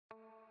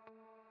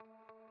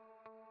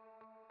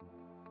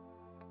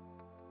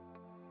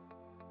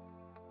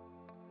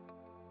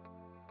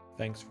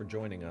Thanks for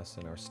joining us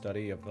in our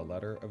study of the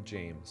letter of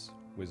James,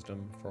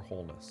 Wisdom for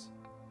Wholeness.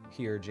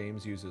 Here,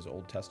 James uses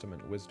Old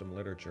Testament wisdom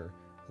literature,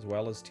 as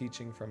well as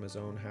teaching from his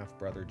own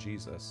half-brother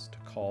Jesus, to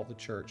call the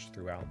church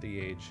throughout the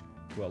age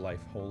to a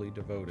life wholly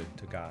devoted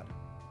to God.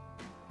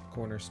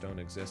 Cornerstone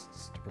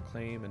exists to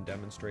proclaim and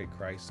demonstrate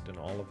Christ in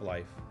all of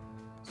life,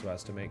 so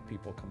as to make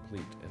people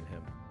complete in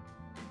Him.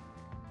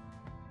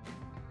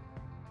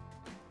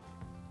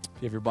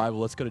 If you have your Bible,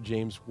 let's go to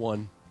James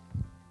 1.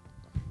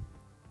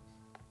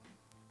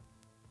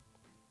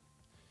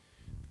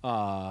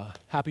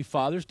 Happy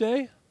Father's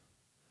Day.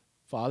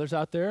 Fathers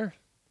out there,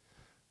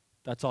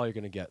 that's all you're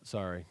going to get,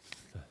 sorry.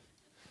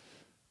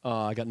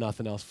 I got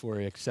nothing else for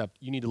you except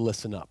you need to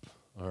listen up,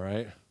 all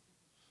right?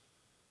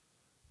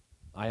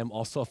 I am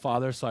also a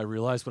father, so I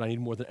realize what I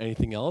need more than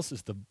anything else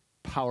is the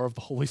power of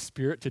the Holy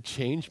Spirit to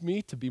change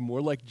me to be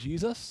more like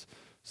Jesus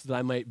so that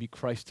I might be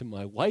Christ to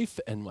my wife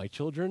and my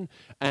children.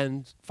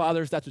 And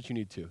fathers, that's what you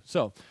need too.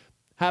 So,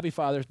 happy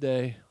Father's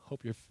Day.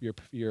 Hope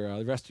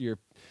the rest of your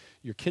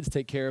kids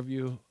take care of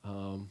you.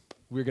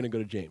 We're going to go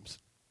to James.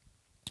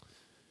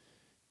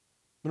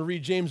 I'm going to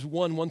read James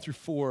 1 through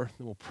 4,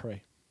 and we'll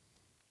pray.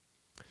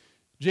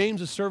 James,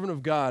 a servant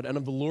of God and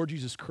of the Lord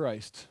Jesus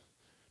Christ,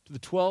 to the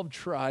 12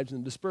 tribes in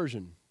the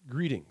dispersion,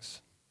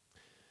 greetings.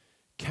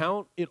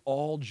 Count it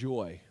all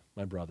joy,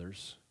 my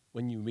brothers,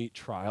 when you meet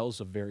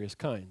trials of various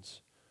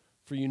kinds.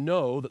 For you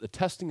know that the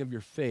testing of your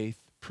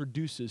faith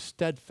produces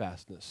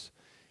steadfastness,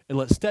 and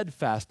let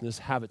steadfastness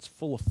have its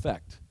full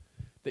effect,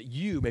 that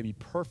you may be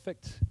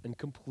perfect and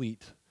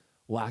complete,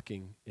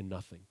 lacking in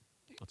nothing.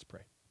 Let's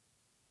pray.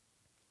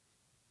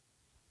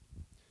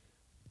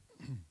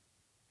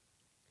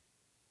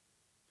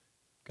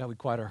 God, we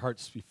quiet our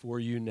hearts before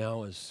you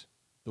now as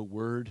the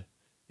word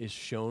is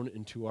shown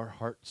into our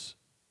hearts.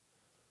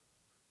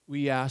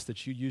 We ask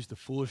that you use the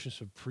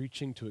foolishness of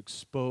preaching to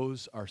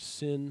expose our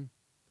sin,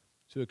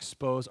 to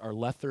expose our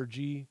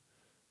lethargy,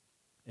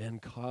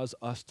 and cause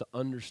us to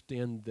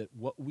understand that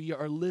what we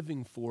are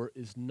living for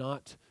is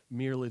not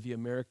merely the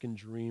American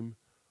dream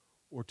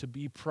or to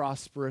be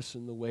prosperous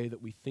in the way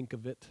that we think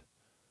of it,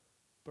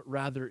 but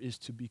rather is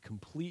to be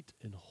complete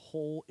and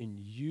whole in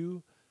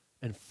you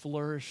and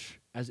flourish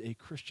as a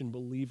Christian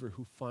believer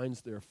who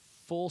finds their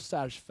full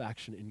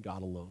satisfaction in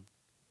God alone.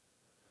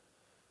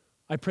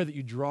 I pray that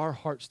you draw our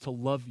hearts to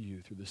love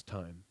you through this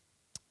time.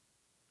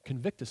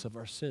 Convict us of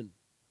our sin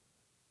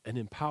and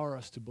empower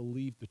us to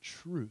believe the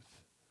truth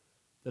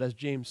that, as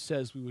James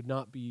says, we would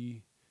not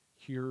be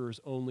hearers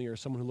only or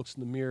someone who looks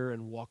in the mirror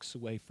and walks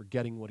away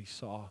forgetting what he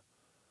saw.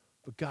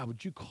 But God,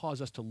 would you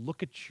cause us to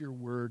look at your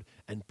word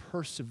and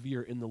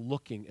persevere in the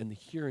looking and the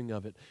hearing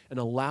of it and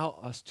allow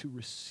us to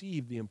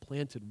receive the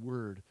implanted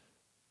word,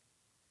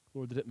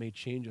 Lord, that it may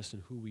change us in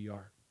who we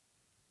are.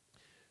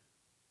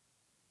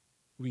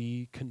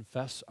 We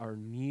confess our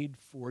need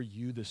for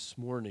you this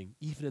morning,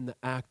 even in the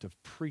act of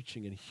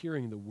preaching and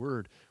hearing the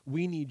word.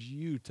 We need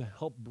you to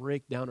help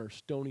break down our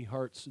stony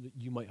hearts so that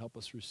you might help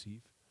us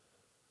receive.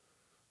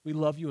 We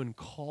love you and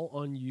call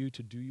on you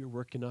to do your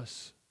work in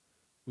us.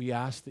 We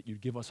ask that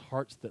you'd give us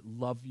hearts that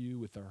love you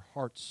with our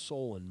heart,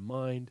 soul, and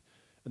mind,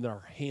 and that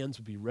our hands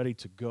would be ready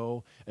to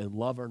go and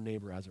love our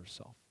neighbor as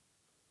ourselves.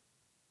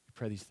 We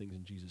pray these things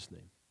in Jesus'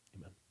 name.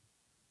 Amen.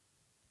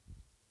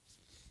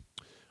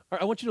 All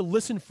right, I want you to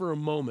listen for a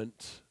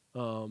moment,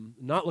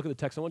 not look at the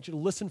text. I want you to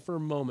listen for a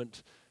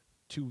moment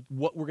to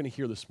what we're going to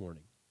hear this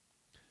morning.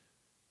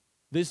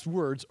 These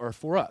words are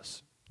for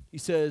us. He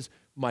says,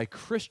 my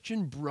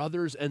Christian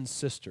brothers and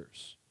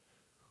sisters,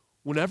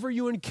 whenever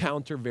you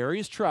encounter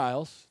various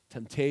trials,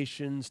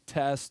 temptations,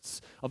 tests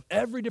of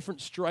every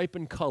different stripe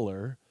and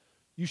color,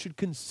 you should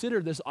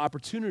consider this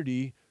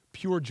opportunity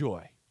pure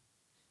joy.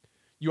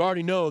 You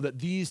already know that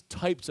these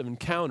types of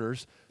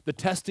encounters, the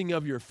testing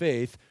of your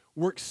faith,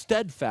 work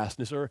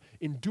steadfastness or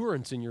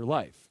endurance in your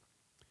life.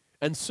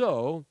 And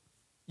so,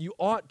 you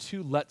ought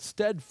to let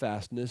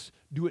steadfastness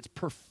do its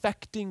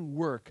perfecting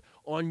work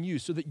on you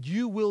so that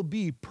you will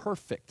be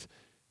perfect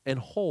and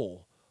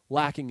whole,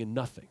 lacking in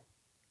nothing.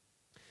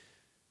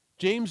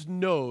 James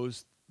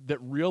knows that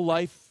real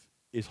life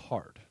is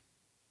hard.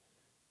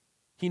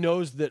 He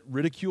knows that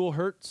ridicule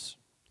hurts.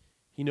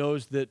 He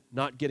knows that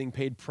not getting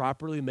paid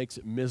properly makes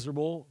it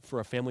miserable for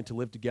a family to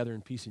live together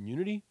in peace and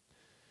unity.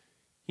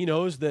 He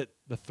knows that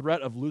the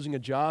threat of losing a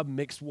job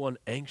makes one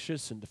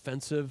anxious and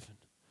defensive.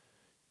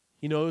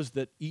 He knows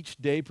that each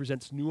day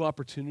presents new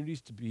opportunities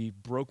to be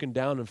broken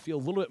down and feel a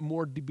little bit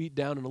more beat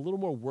down and a little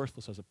more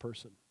worthless as a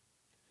person.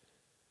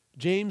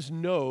 James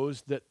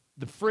knows that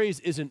the phrase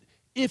isn't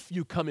if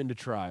you come into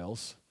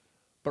trials,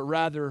 but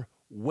rather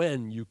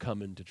when you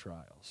come into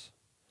trials.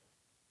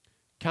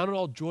 Count it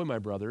all joy, my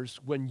brothers,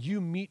 when you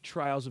meet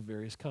trials of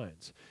various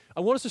kinds.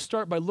 I want us to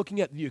start by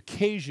looking at the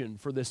occasion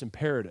for this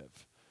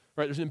imperative.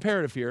 Right, there's an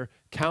imperative here,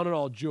 count it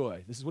all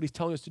joy. This is what he's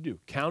telling us to do,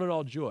 count it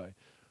all joy.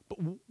 But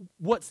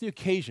what's the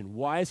occasion?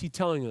 Why is he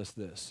telling us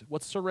this?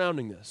 What's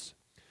surrounding this?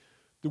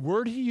 The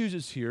word he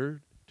uses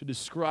here to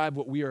describe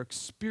what we are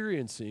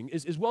experiencing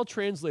is well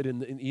translated in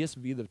the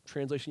ESV, the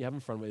translation you have in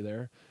front of you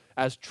there,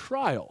 as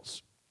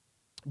trials.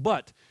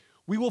 But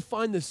we will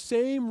find the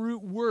same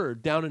root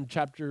word down in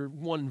chapter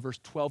 1, verse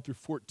 12 through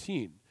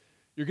 14.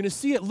 You're going to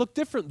see it look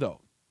different,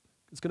 though.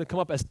 It's going to come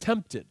up as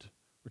tempted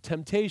or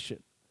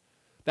temptation.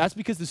 That's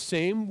because the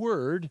same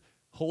word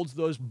holds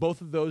both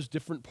of those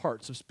different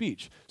parts of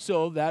speech.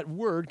 So that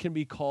word can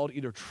be called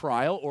either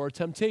trial or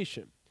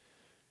temptation.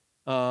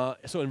 So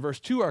in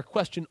verse 2, our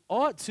question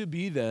ought to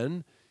be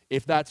then,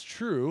 if that's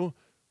true,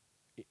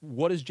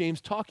 what is James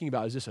talking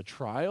about? Is this a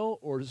trial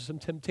or is this some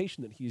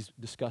temptation that he's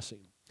discussing?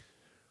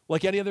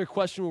 Like any other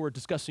question when we're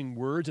discussing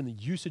words and the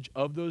usage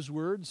of those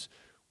words,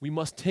 we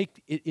must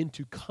take it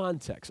into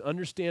context,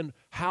 understand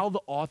how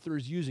the author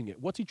is using it.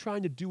 What's he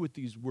trying to do with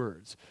these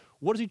words?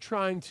 What is he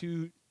trying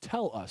to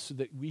tell us so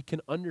that we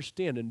can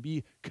understand and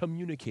be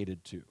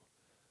communicated to?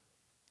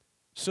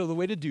 So the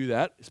way to do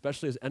that,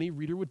 especially as any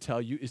reader would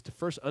tell you, is to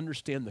first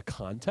understand the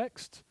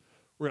context.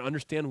 We're going to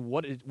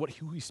understand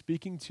who he's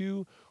speaking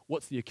to,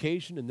 what's the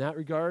occasion in that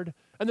regard,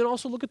 and then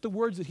also look at the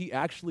words that he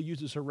actually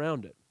uses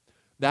around it.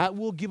 That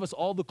will give us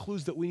all the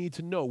clues that we need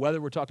to know,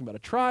 whether we're talking about a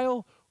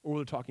trial or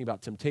we're talking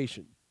about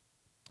temptation.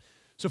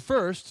 So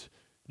first,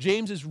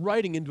 James is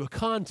writing into a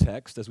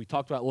context, as we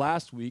talked about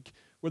last week,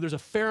 where there's a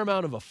fair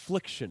amount of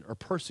affliction or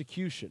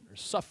persecution or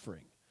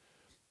suffering.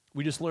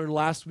 We just learned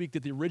last week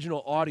that the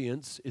original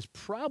audience is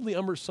probably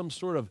under some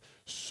sort of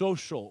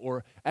social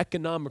or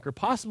economic or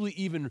possibly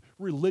even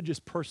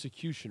religious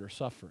persecution or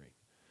suffering.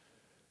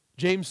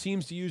 James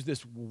seems to use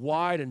this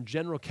wide and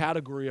general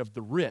category of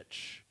the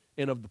rich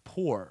and of the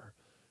poor,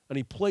 and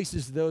he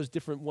places those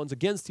different ones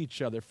against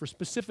each other for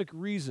specific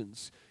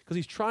reasons because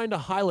he's trying to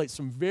highlight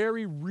some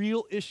very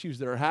real issues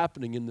that are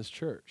happening in this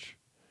church.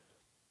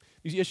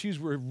 These issues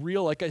were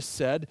real, like I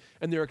said,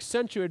 and they're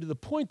accentuated to the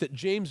point that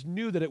James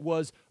knew that it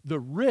was the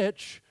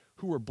rich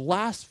who were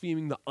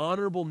blaspheming the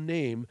honorable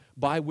name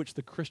by which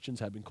the Christians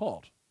had been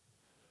called.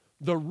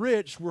 The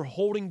rich were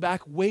holding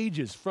back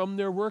wages from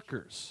their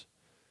workers.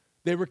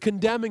 They were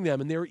condemning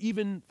them, and they were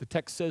even, the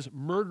text says,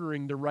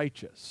 murdering the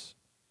righteous.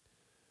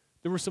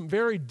 There were some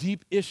very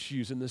deep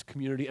issues in this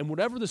community, and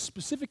whatever the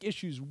specific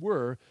issues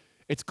were,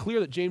 it's clear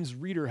that James'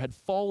 reader had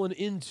fallen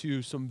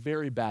into some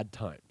very bad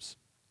times.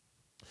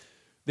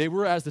 They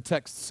were, as the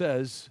text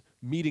says,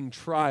 meeting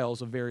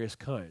trials of various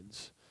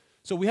kinds.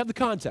 So we have the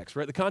context,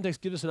 right? The context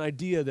gives us an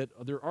idea that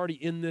they're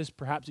already in this.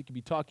 Perhaps he could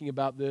be talking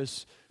about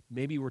this.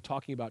 Maybe we're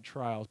talking about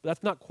trials, but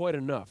that's not quite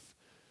enough.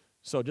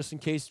 So just in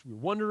case you're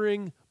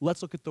wondering,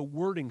 let's look at the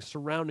wording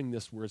surrounding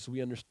this word so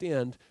we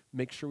understand,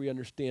 make sure we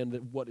understand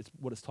that what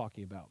it's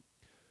talking about.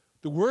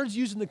 The words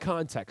used in the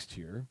context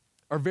here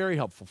are very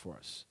helpful for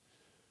us.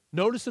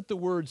 Notice that the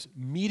words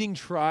meeting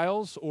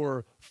trials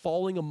or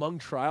falling among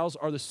trials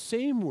are the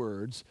same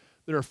words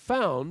that are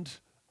found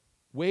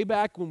way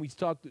back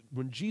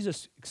when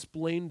Jesus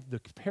explained the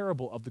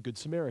parable of the Good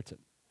Samaritan.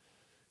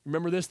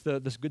 Remember this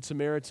Good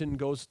Samaritan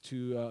goes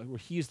to, where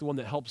he's the one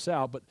that helps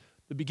out, but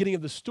the beginning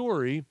of the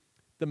story,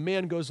 the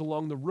man goes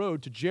along the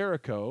road to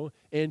Jericho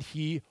and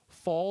he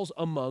falls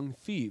among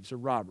thieves or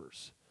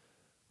robbers.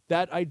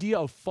 That idea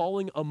of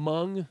falling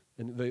among,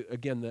 and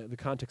the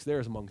context there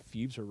is among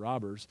thieves or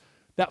robbers,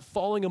 that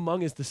falling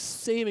among is the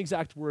same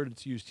exact word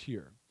that's used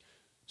here.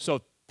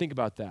 So think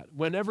about that.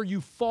 Whenever you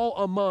fall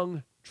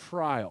among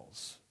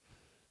trials.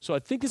 So I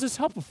think this is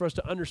helpful for us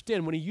to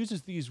understand when he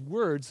uses these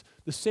words,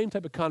 the same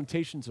type of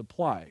connotations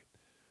apply.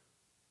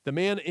 The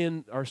man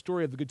in our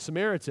story of the Good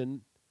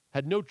Samaritan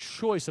had no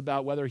choice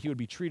about whether he would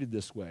be treated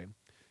this way.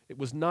 It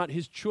was not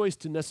his choice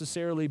to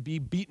necessarily be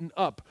beaten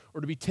up or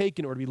to be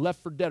taken or to be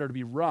left for dead or to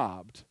be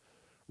robbed.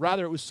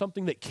 Rather, it was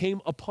something that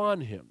came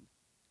upon him.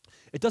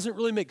 It doesn't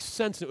really make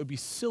sense, and it would be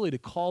silly to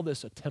call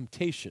this a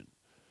temptation.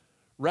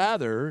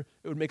 Rather,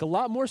 it would make a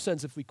lot more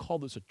sense if we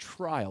called this a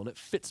trial, and it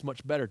fits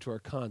much better to our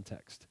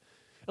context.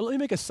 And let me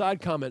make a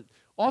side comment.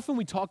 Often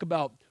we talk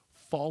about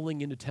falling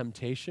into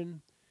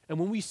temptation, and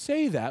when we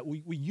say that,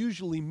 we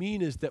usually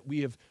mean is that we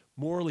have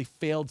morally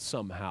failed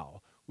somehow.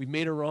 We've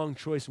made a wrong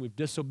choice, and we've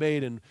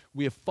disobeyed, and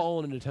we have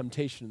fallen into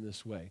temptation in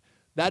this way.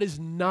 That is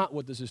not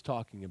what this is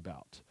talking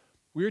about.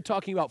 We're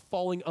talking about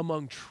falling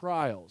among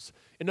trials.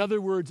 In other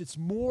words, it's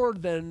more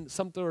than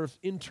some sort of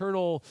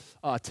internal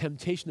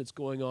temptation that's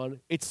going on.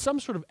 It's some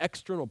sort of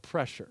external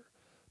pressure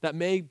that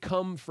may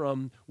come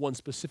from one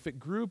specific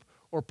group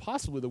or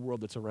possibly the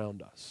world that's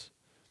around us.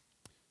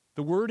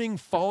 The wording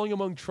falling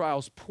among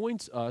trials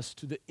points us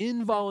to the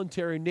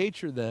involuntary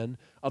nature then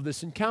of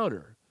this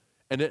encounter.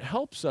 And it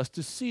helps us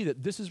to see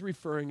that this is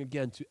referring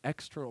again to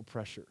external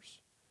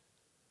pressures.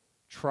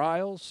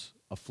 Trials,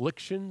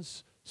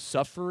 afflictions,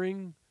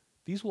 suffering,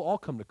 these will all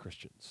come to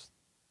Christians.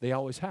 They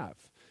always have.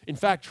 In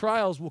fact,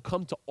 trials will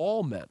come to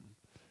all men.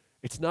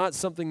 It's not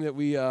something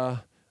that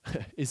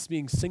is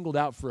being singled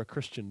out for a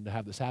Christian to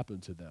have this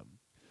happen to them.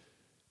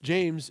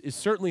 James is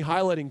certainly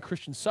highlighting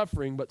Christian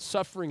suffering, but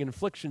suffering and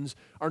afflictions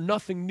are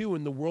nothing new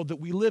in the world that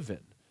we live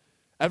in.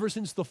 Ever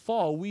since the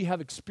fall, we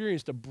have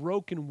experienced a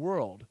broken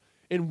world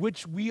in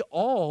which we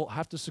all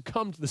have to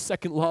succumb to the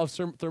second law of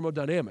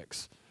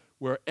thermodynamics,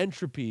 where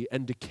entropy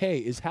and decay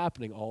is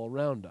happening all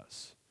around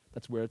us.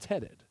 That's where it's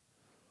headed.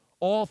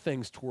 All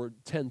things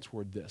tend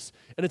toward this.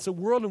 And it's a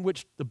world in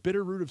which the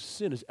bitter root of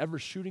sin is ever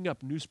shooting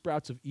up new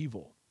sprouts of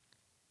evil.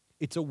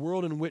 It's a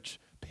world in which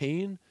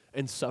pain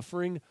and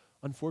suffering,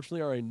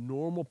 unfortunately, are a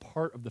normal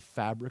part of the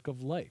fabric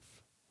of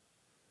life.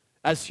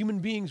 As human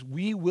beings,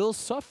 we will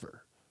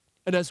suffer.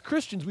 And as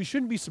Christians, we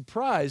shouldn't be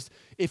surprised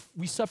if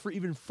we suffer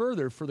even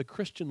further for the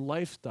Christian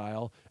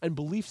lifestyle and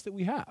beliefs that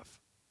we have.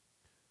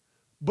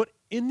 But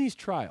in these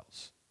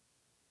trials,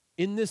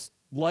 in this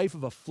life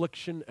of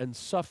affliction and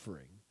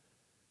suffering,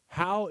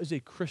 how is a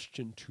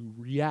Christian to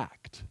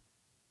react?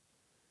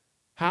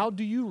 How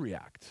do you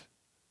react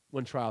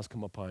when trials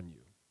come upon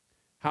you?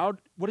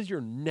 What is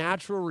your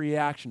natural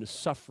reaction to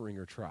suffering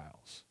or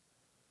trials?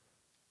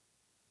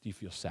 Do you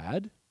feel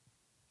sad? Do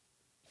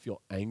you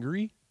feel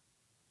angry? Do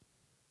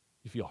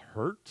you feel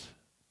hurt?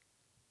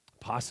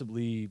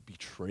 Possibly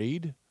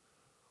betrayed?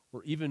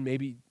 Or even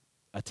maybe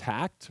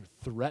attacked or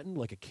threatened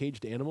like a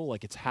caged animal,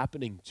 like it's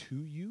happening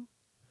to you?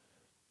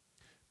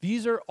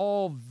 These are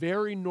all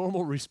very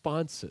normal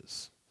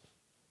responses.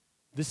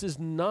 This is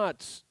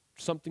not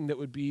something that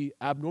would be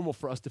abnormal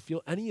for us to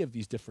feel any of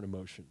these different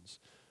emotions.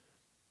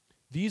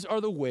 These are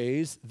the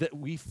ways that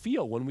we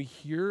feel when we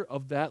hear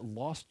of that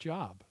lost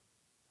job,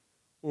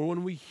 or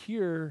when we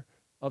hear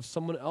of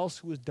someone else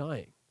who is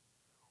dying,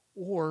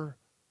 or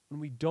when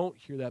we don't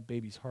hear that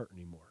baby's heart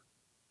anymore,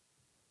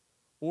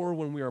 or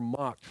when we are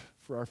mocked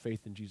for our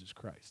faith in Jesus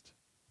Christ.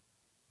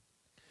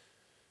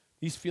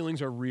 These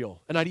feelings are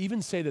real, and I'd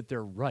even say that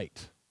they're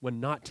right when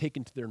not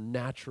taken to their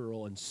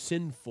natural and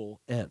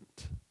sinful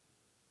end.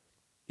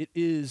 It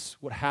is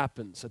what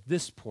happens at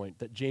this point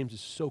that James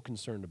is so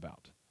concerned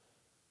about.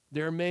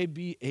 There may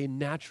be a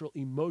natural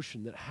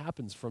emotion that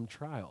happens from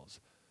trials,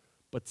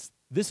 but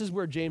this is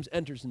where James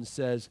enters and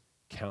says,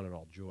 count it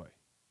all joy.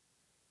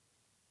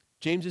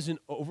 James isn't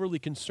overly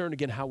concerned,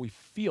 again, how we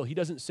feel. He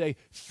doesn't say,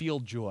 feel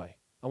joy.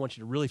 I want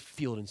you to really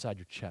feel it inside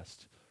your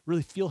chest.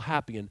 Really feel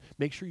happy and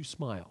make sure you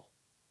smile.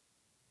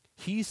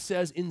 He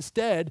says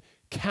instead,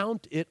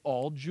 count it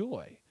all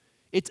joy.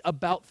 It's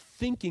about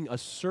thinking a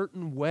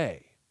certain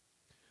way.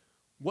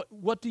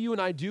 What do you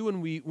and I do when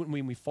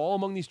we fall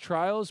among these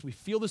trials? We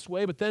feel this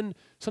way, but then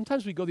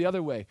sometimes we go the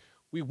other way.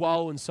 We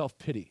wallow in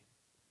self-pity.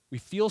 We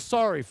feel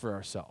sorry for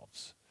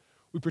ourselves.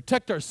 We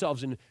protect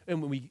ourselves and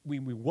we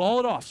wall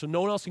it off so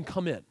no one else can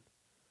come in.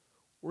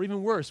 Or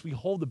even worse, we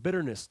hold the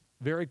bitterness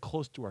very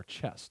close to our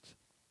chest.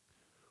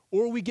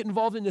 Or we get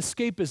involved in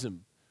escapism.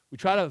 We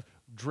try to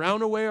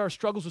drown away our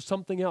struggles with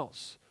something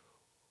else.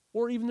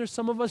 Or even there's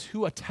some of us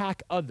who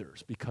attack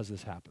others because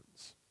this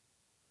happens.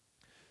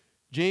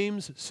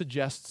 James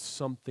suggests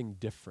something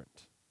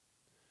different.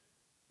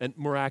 And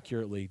more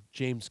accurately,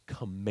 James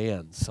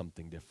commands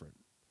something different.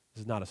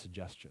 This is not a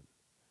suggestion.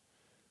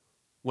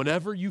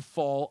 Whenever you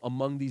fall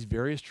among these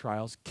various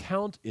trials,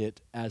 count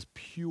it as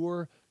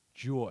pure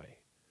joy.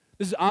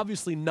 This is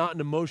obviously not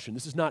an emotion.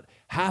 This is not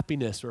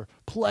happiness or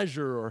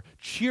pleasure or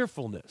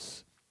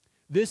cheerfulness.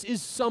 This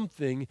is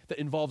something that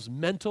involves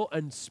mental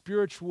and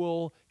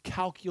spiritual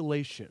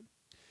calculation.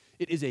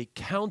 It is a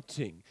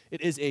counting.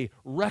 It is a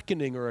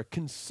reckoning or a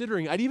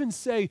considering. I'd even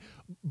say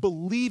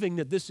believing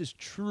that this is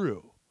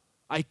true.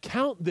 I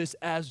count this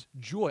as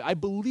joy. I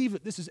believe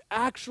that this is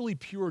actually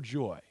pure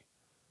joy.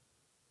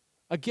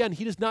 Again,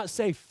 he does not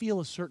say feel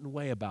a certain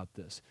way about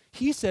this.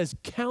 He says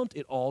count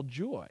it all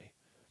joy.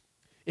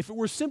 If it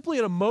were simply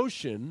an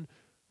emotion,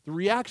 the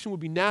reaction would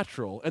be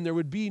natural and there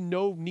would be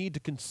no need to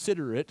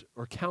consider it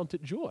or count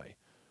it joy.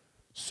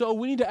 So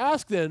we need to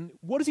ask then,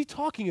 what is he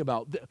talking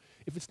about?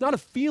 If it's not a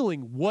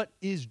feeling, what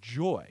is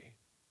joy?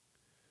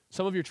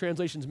 Some of your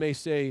translations may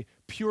say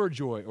pure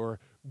joy or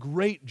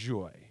great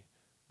joy.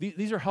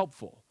 These are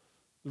helpful.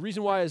 The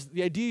reason why is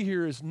the idea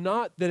here is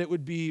not that it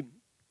would be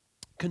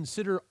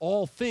consider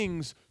all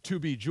things to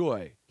be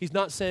joy. He's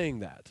not saying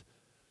that.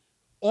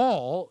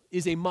 All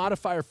is a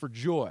modifier for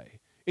joy.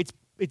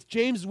 It's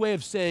James' way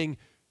of saying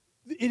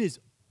it is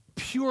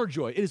pure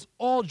joy. It is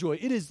all joy.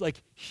 It is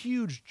like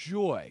huge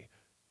joy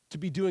to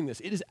be doing this.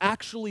 It is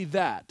actually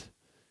that.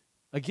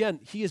 Again,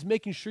 he is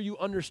making sure you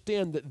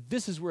understand that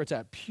this is where it's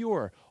at.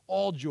 Pure,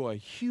 all joy,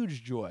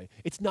 huge joy.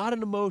 It's not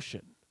an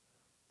emotion.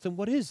 Then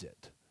what is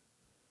it?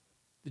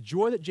 The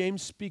joy that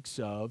James speaks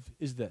of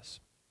is this: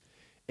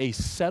 a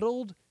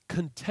settled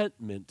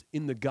contentment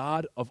in the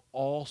God of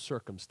all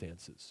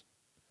circumstances.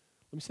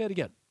 Let me say it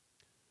again.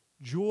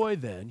 Joy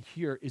then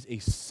here is a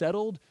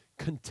settled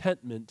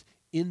contentment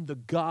in the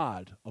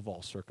God of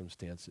all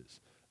circumstances.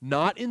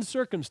 Not in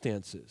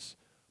circumstances,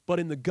 but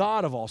in the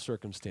God of all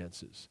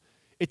circumstances.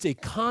 It's a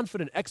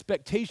confident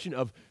expectation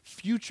of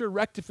future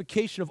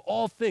rectification of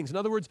all things. In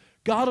other words,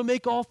 God will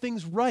make all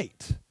things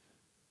right.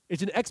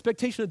 It's an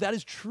expectation that that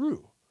is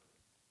true.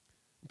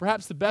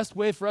 Perhaps the best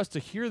way for us to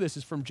hear this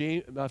is from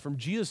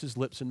Jesus'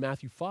 lips in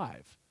Matthew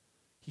 5.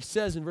 He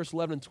says in verse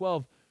 11 and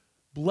 12,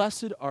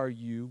 "Blessed are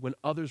you when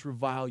others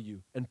revile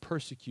you and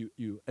persecute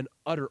you and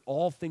utter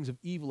all things of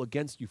evil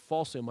against you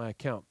falsely on my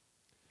account.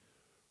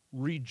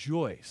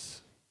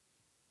 Rejoice."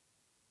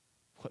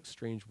 What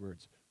strange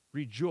words.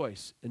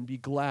 "Rejoice and be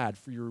glad,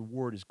 for your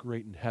reward is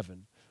great in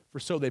heaven. for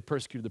so they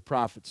persecuted the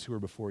prophets who were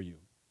before you.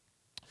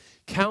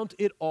 Count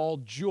it all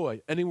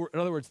joy. In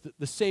other words,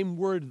 the same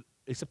word,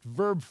 except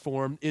verb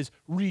form, is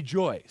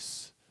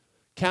rejoice.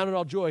 Count it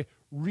all joy,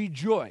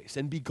 rejoice,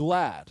 and be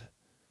glad.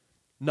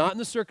 Not in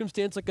the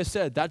circumstance, like I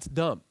said, that's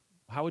dumb.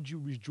 How would you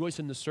rejoice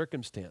in the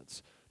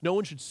circumstance? No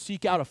one should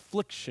seek out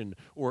affliction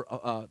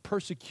or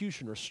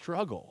persecution or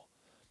struggle.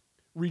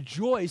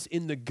 Rejoice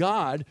in the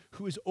God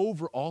who is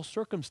over all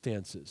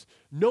circumstances,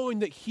 knowing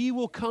that he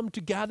will come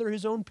to gather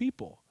his own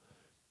people.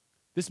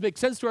 This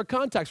makes sense to our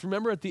context.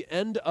 Remember at the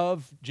end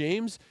of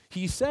James,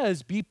 he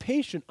says, be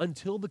patient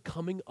until the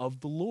coming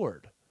of the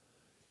Lord.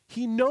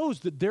 He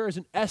knows that there is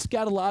an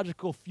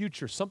eschatological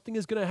future. Something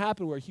is going to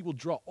happen where he will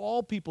draw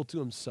all people to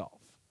himself.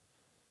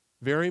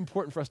 Very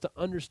important for us to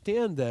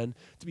understand then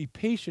to be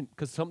patient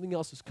because something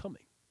else is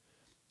coming.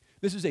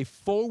 This is a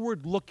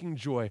forward-looking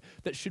joy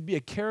that should be a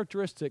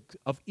characteristic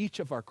of each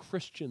of our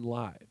Christian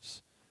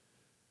lives.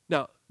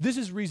 Now, this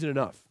is reason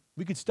enough.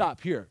 We could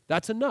stop here.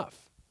 That's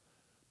enough.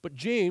 But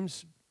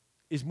James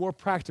is more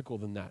practical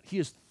than that. He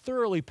is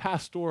thoroughly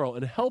pastoral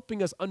in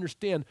helping us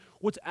understand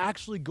what's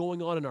actually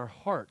going on in our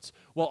hearts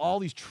while all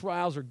these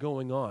trials are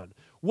going on.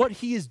 What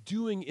he is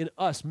doing in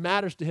us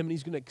matters to him, and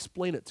he's going to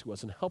explain it to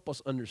us and help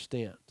us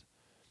understand.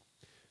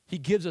 He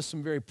gives us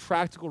some very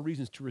practical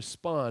reasons to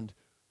respond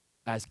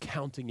as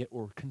counting it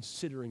or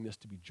considering this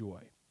to be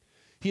joy.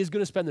 He is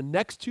going to spend the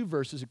next 2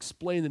 verses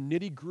explaining the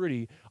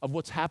nitty-gritty of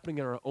what's happening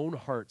in our own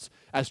hearts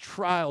as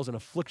trials and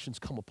afflictions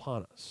come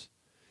upon us.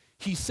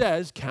 He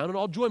says, count it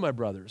all joy, my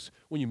brothers,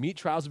 when you meet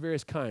trials of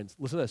various kinds.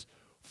 Listen to this.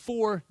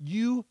 For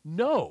you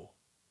know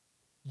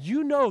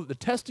that the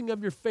testing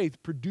of your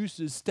faith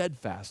produces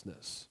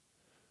steadfastness.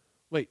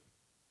 Wait,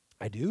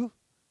 I do?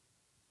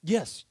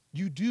 Yes,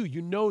 you do.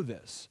 You know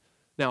this.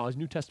 Now, as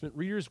New Testament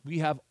readers, we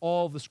have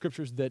all the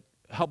scriptures that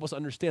help us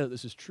understand that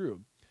this is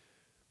true.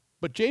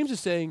 But James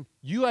is saying,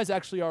 you guys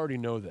actually already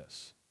know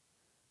this.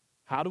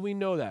 How do we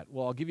know that?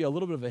 Well, I'll give you a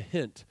little bit of a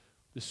hint.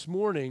 This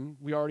morning,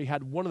 we already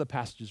had one of the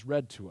passages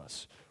read to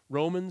us.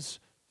 Romans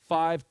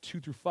 5, 2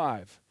 through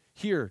 5.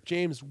 Here,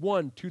 James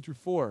 1, 2 through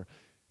 4.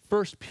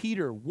 1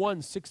 Peter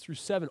 1, 6 through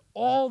 7.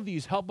 All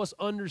these help us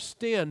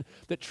understand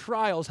that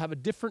trials have a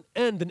different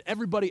end than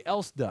everybody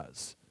else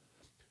does.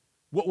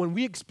 When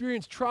we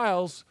experience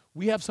trials,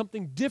 we have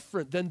something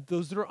different than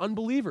those that are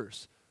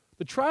unbelievers.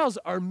 The trials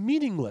are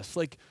meaningless.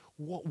 Like,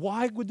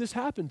 why would this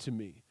happen to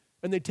me?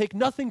 And they take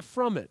nothing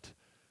from it.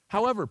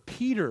 However,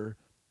 Peter,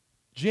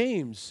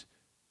 James,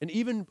 and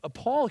even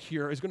Paul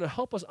here is going to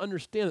help us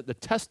understand that the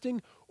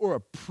testing or a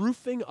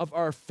proofing of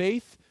our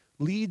faith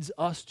leads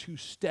us to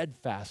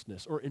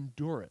steadfastness or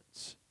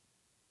endurance.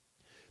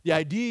 The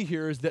idea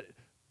here is that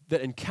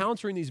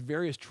encountering these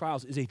various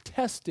trials is a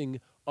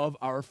testing of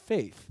our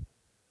faith.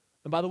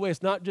 And by the way,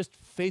 it's not just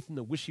faith in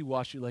the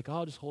wishy-washy, like,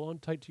 oh, just hold on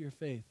tight to your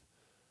faith.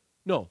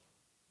 No,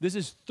 this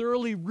is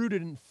thoroughly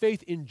rooted in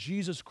faith in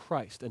Jesus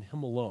Christ and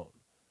him alone.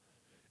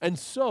 And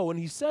so when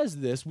he says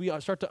this, we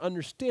start to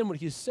understand what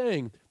he's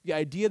saying. The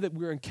idea that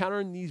we're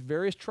encountering these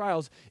various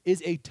trials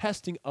is a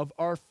testing of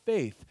our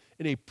faith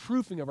and a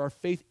proofing of our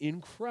faith in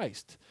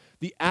Christ.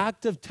 The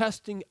act of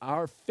testing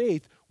our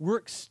faith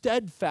works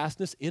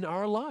steadfastness in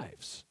our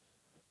lives.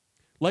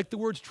 Like the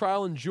words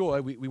trial and joy,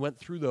 we went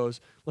through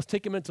those. Let's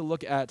take a minute to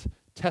look at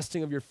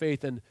testing of your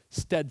faith and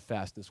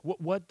steadfastness.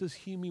 What does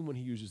he mean when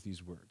he uses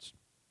these words?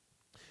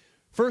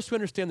 First, we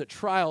understand that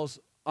trials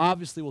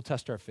obviously will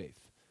test our faith.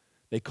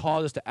 They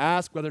cause us to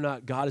ask whether or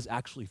not God is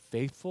actually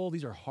faithful.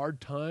 These are hard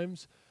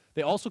times.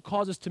 They also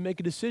cause us to make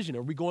a decision.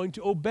 Are we going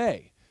to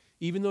obey?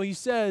 Even though he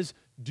says,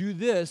 do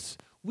this,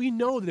 we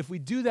know that if we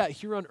do that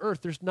here on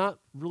earth, there's not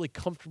really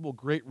comfortable,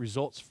 great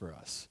results for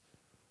us.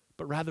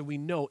 But rather we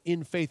know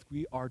in faith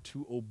we are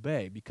to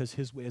obey because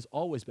his way is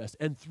always best.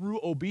 And through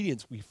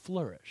obedience we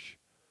flourish.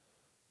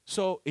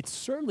 So it's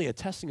certainly a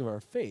testing of our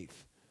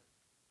faith.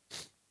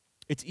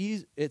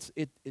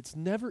 It's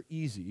never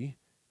easy.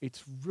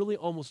 It's really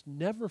almost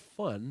never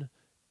fun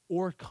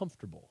or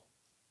comfortable.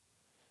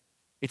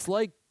 It's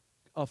like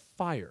a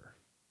fire,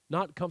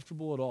 not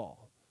comfortable at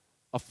all.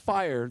 A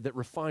fire that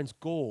refines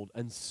gold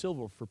and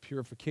silver for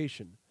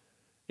purification.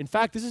 In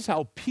fact, this is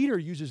how Peter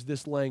uses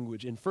this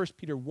language in 1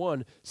 Peter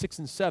 1, 6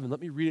 and 7.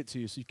 Let me read it to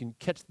you so you can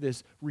catch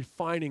this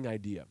refining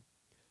idea.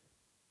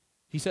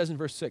 He says in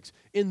verse 6,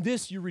 "In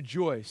this you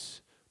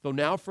rejoice, though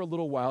now for a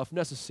little while, if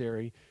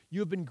necessary, you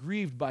have been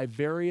grieved by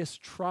various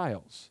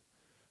trials,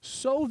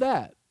 so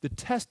that the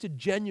tested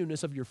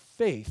genuineness of your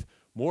faith,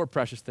 more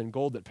precious than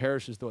gold that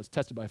perishes though it's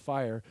tested by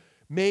fire,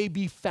 may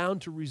be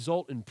found to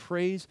result in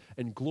praise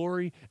and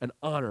glory and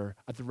honor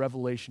at the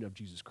revelation of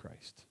Jesus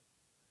Christ."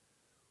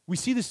 We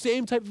see the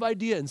same type of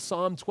idea in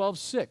Psalm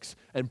 12:6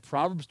 and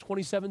Proverbs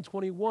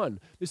 27:21.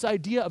 This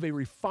idea of a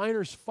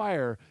refiner's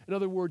fire, in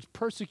other words,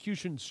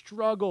 persecution,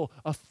 struggle,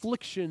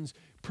 afflictions,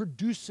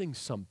 producing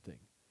something.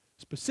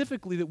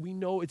 Specifically that we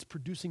know it's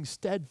producing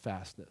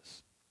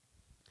steadfastness.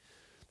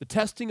 The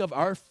testing of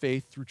our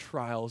faith through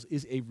trials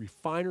is a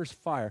refiner's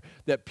fire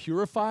that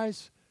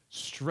purifies,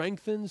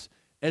 strengthens,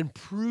 and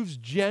proves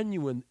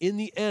genuine in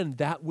the end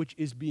that which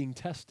is being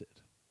tested.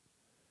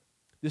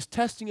 This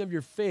testing of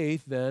your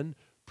faith then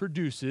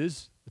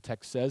produces, the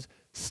text says,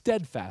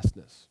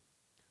 steadfastness.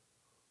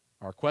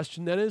 Our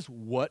question then is,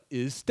 what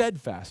is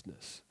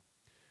steadfastness?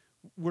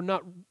 We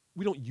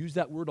don't use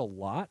that word a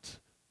lot.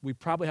 We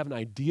probably have an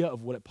idea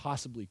of what it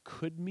possibly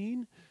could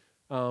mean,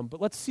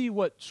 but let's see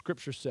what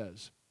Scripture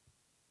says.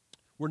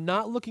 We're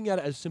not looking at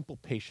it as simple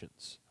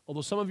patience,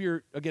 although some of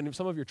your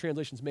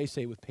translations may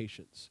say with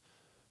patience.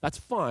 That's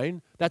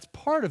fine. That's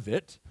part of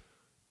it.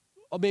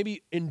 Or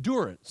maybe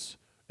endurance.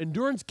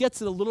 Endurance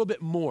gets it a little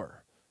bit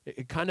more.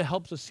 It kind of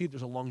helps us see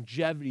there's a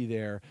longevity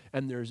there,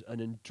 and there's an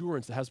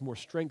endurance that has more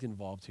strength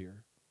involved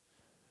here.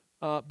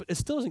 But it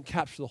still doesn't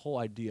capture the whole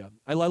idea.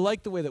 I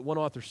like the way that one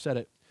author said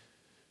it.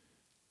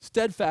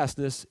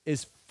 Steadfastness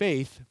is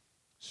faith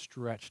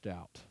stretched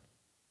out.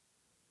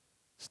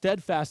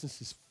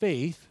 Steadfastness is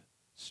faith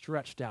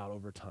stretched out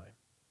over time.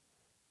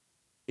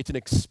 It's an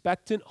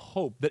expectant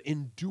hope that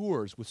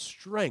endures with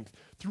strength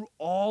through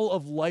all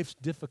of life's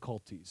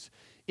difficulties.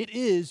 It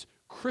is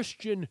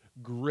Christian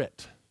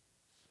grit.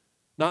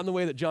 Not in the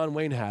way that John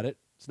Wayne had it.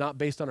 It's not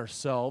based on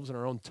ourselves and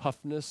our own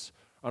toughness,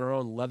 on our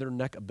own leather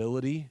neck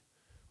ability,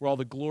 where all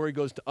the glory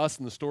goes to us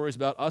and the stories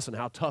about us and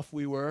how tough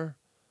we were.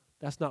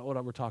 That's not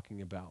what we're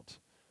talking about.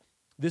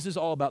 This is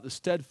all about the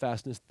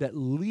steadfastness that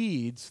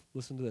leads,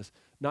 listen to this,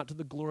 not to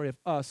the glory of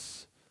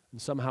us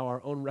and somehow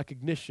our own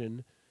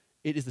recognition.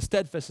 It is the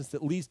steadfastness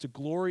that leads to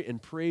glory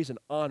and praise and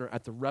honor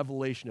at the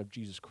revelation of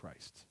Jesus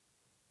Christ.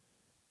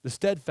 The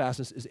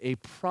steadfastness is a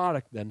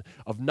product then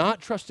of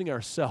not trusting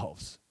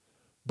ourselves,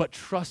 but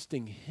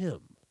trusting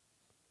Him.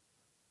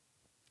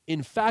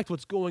 In fact,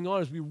 what's going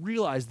on is we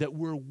realize that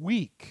we're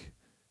weak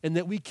and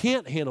that we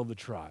can't handle the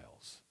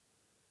trials.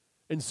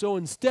 And so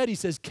instead, he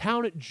says,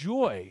 count it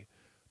joy,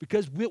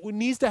 because what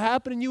needs to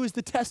happen in you is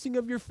the testing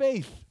of your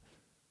faith,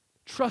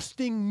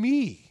 trusting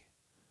me.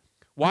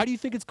 Why do you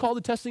think it's called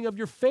the testing of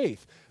your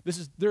faith?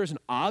 There is an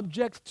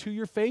object to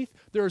your faith.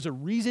 There is a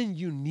reason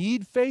you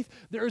need faith.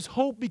 There is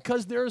hope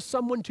because there is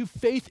someone to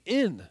faith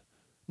in,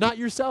 not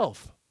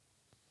yourself.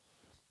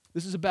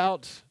 This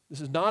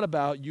is not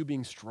about you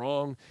being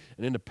strong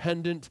and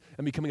independent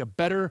and becoming a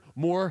better,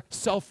 more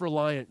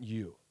self-reliant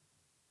you.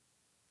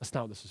 That's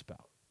not what this is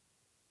about.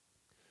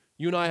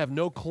 You and I have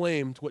no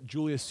claim to what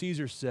Julius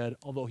Caesar said,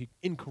 although he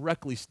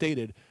incorrectly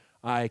stated,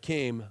 I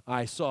came,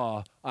 I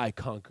saw, I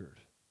conquered.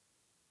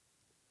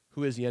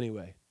 Who is he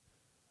anyway?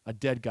 A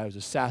dead guy who was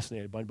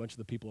assassinated by a bunch of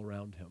the people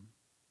around him.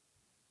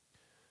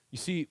 You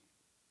see,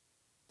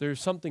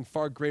 there's something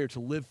far greater to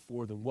live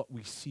for than what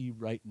we see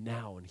right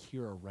now and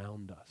here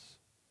around us.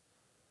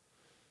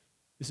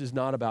 This is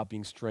not about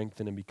being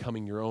strengthened and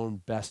becoming your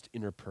own best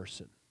inner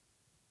person.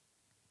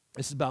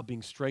 This is about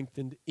being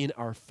strengthened in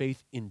our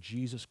faith in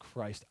Jesus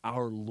Christ,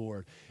 our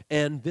Lord.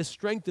 And this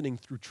strengthening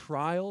through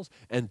trials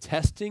and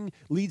testing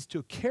leads to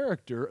a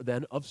character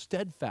then of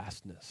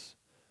steadfastness.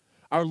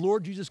 Our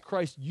Lord Jesus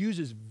Christ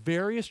uses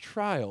various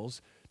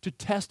trials to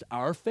test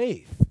our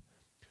faith,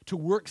 to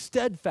work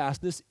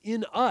steadfastness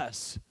in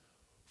us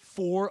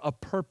for a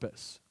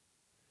purpose.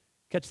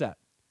 Catch that.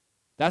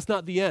 That's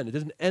not the end. It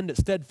doesn't end at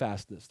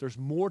steadfastness. There's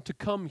more to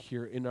come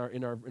here in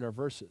our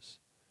verses.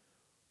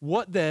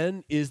 What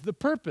then is the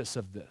purpose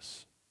of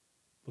this?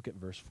 Look at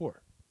verse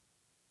 4.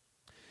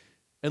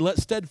 And let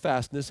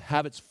steadfastness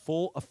have its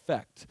full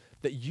effect,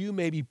 that you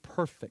may be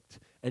perfect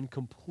and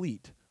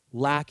complete,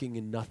 lacking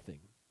in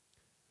nothing.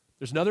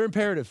 There's another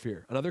imperative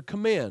here, another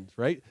command,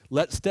 right?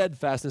 Let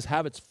steadfastness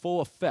have its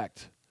full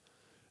effect.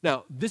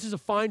 Now, this is a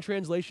fine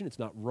translation. It's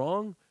not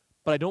wrong,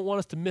 but I don't want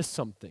us to miss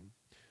something.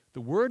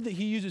 The word that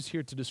he uses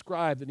here to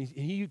describe, and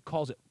he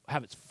calls it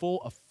have its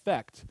full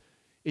effect,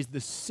 is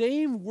the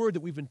same word that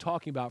we've been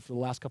talking about for the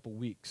last couple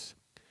weeks.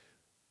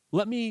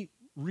 Let me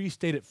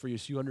restate it for you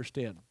so you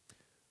understand.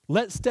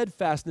 Let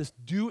steadfastness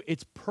do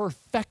its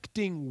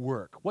perfecting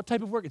work. What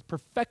type of work? It's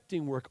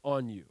perfecting work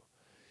on you.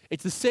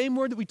 It's the same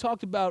word that we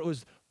talked about. It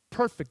was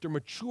perfect or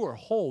mature,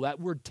 whole, that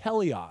word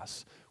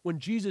teleos, when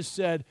Jesus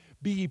said,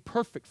 be ye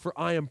perfect, for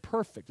I am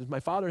perfect, as my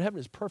Father in heaven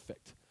is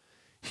perfect.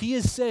 He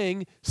is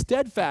saying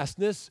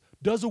steadfastness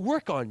does a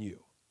work on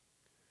you.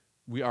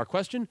 Our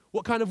question,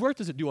 what kind of work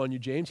does it do on you,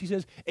 James? He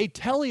says, a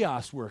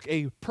teleos work,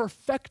 a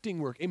perfecting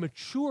work, a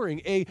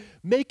maturing, a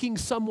making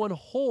someone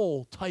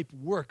whole type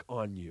work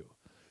on you.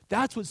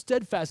 That's what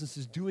steadfastness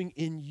is doing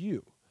in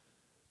you.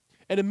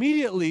 And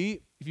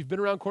immediately, if you've been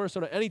around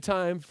Cornerstone at any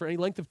time, for any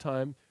length of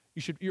time,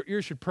 your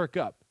ears should perk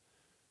up.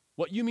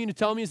 What you mean to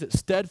tell me is that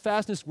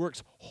steadfastness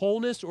works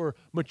wholeness or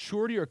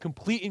maturity or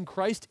complete in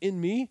Christ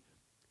in me?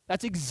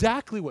 That's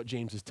exactly what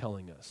James is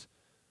telling us.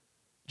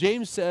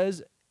 James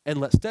says, and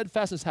let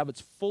steadfastness have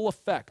its full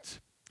effect,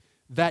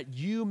 that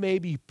you may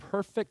be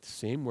perfect,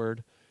 same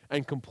word,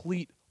 and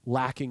complete,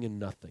 lacking in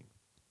nothing.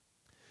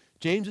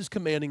 James is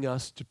commanding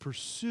us to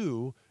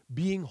pursue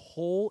being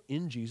whole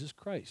in Jesus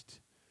Christ.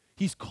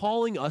 He's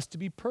calling us to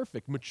be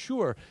perfect,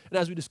 mature, and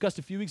as we discussed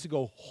a few weeks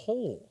ago,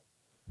 whole.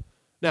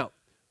 Now,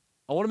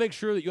 I want to make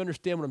sure that you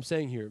understand what I'm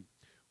saying here.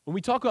 When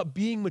we talk about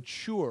being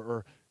mature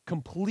or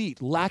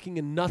complete, lacking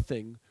in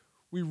nothing,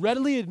 we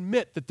readily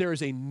admit that there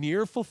is a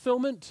near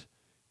fulfillment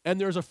and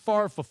there's a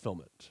far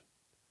fulfillment.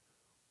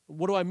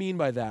 What do I mean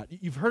by that?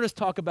 You've heard us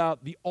talk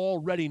about the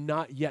already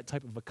not yet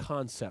type of a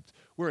concept,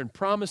 where in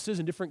promises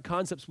and different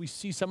concepts we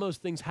see some of those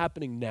things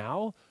happening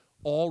now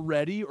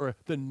already, or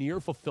the near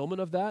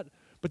fulfillment of that.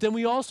 But then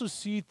we also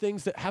see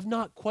things that have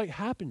not quite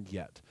happened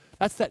yet.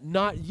 That's that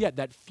not yet,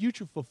 that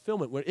future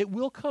fulfillment where it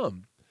will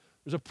come.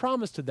 There's a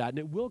promise to that, and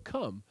it will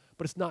come,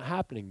 but it's not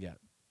happening yet.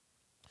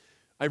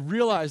 I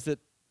realize that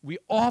we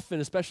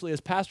often, especially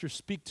as pastors,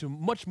 speak to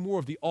much more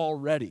of the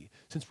already,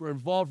 since we're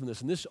involved in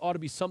this, and this ought to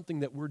be something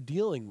that we're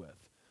dealing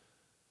with.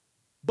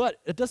 But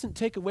it doesn't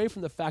take away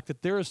from the fact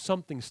that there is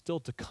something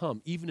still to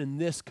come, even in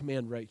this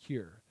command right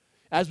here.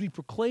 As we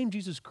proclaim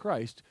Jesus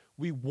Christ,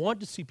 we want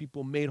to see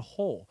people made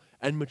whole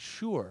and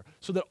mature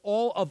so that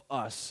all of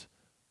us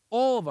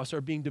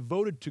are being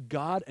devoted to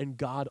God and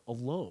God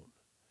alone.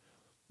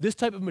 This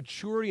type of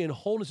maturity and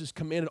wholeness is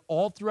commanded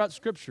all throughout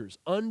Scriptures,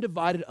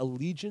 undivided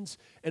allegiance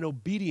and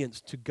obedience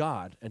to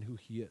God and who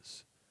He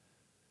is.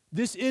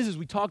 This is, as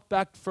we talked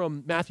back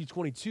from Matthew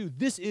 22,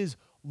 this is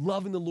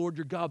loving the Lord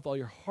your God with all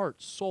your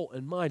heart, soul,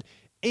 and mind,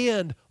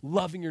 and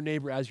loving your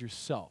neighbor as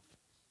yourself.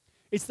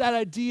 It's that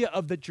idea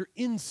of that your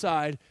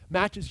inside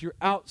matches your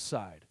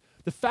outside.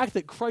 The fact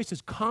that Christ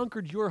has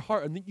conquered your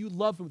heart and that you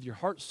love Him with your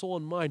heart, soul,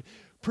 and mind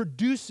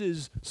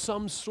produces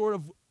some sort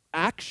of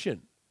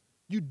action.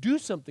 You do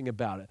something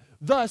about it.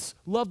 Thus,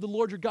 love the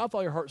Lord your God with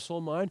all your heart, soul,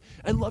 and mind,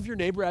 and love your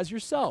neighbor as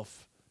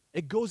yourself.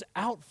 It goes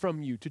out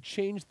from you to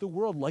change the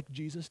world like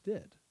Jesus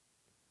did.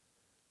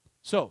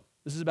 So,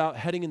 this is about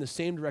heading in the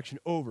same direction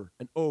over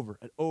and over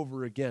and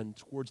over again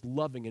towards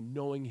loving and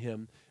knowing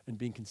Him and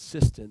being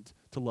consistent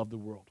to love the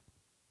world.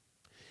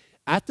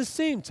 At the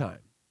same time,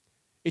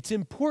 it's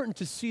important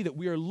to see that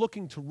we are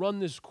looking to run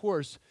this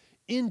course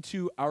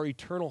into our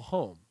eternal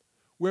home,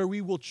 where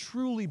we will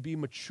truly be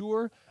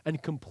mature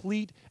and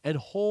complete and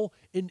whole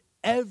in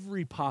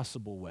every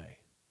possible way.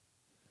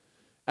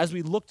 As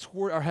we look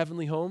toward our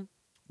heavenly home,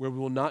 where we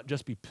will not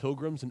just be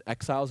pilgrims and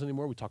exiles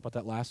anymore, we talked about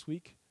that last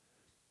week,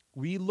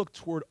 we look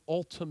toward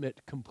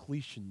ultimate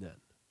completion then.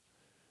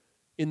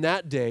 In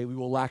that day, we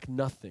will lack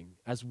nothing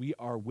as we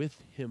are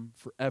with Him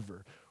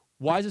forever.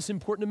 Why is this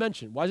important to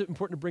mention? Why is it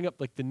important to bring up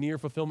like the near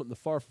fulfillment and the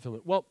far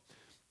fulfillment? Well,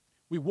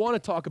 we want to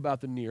talk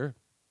about the near,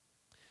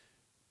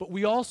 but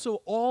we also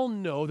all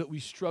know that we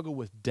struggle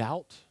with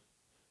doubt,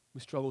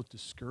 we struggle with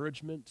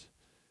discouragement,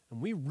 and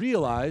we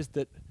realize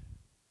that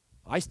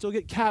I still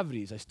get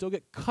cavities, I still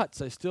get cuts,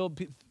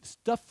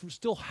 stuff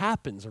still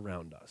happens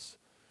around us.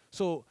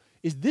 So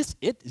is this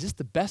it? Is this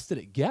the best that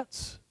it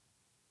gets?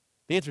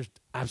 The answer is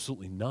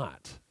absolutely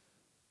not.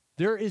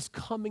 There is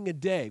coming a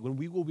day when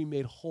we will be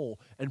made whole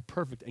and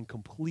perfect and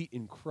complete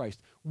in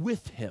Christ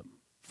with Him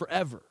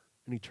forever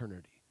in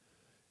eternity.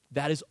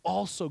 That is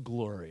also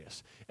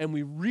glorious. And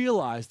we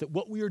realize that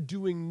what we are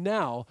doing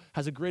now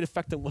has a great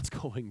effect on what's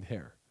going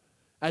there.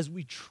 As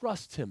we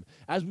trust Him,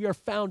 as we are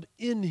found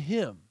in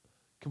Him,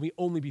 can we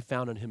only be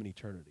found in Him in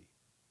eternity.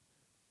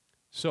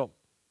 So,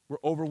 we're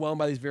overwhelmed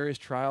by these various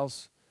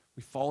trials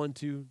we fall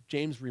into.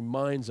 James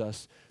reminds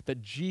us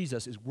that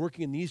Jesus is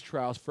working in these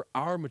trials for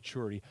our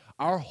maturity,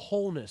 our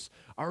wholeness,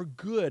 our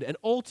good, and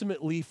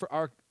ultimately for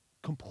our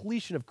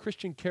completion of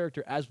Christian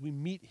character as we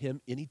meet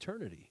Him in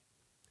eternity.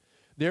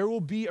 There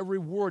will be a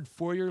reward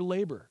for your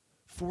labor,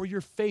 for your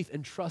faith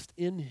and trust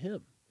in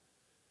Him.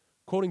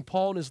 Quoting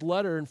Paul in his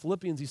letter in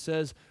Philippians, he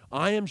says,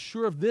 I am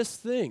sure of this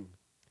thing,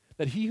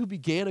 that He who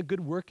began a good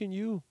work in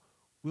you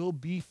will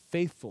be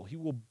faithful. He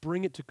will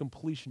bring it to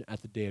completion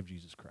at the day of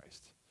Jesus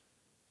Christ.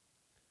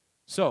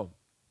 So,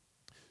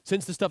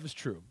 since this stuff is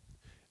true,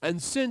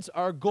 and since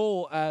our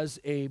goal as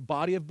a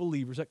body of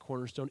believers at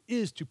Cornerstone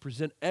is to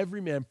present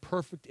every man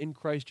perfect in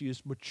Christ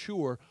Jesus,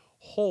 mature,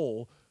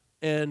 whole,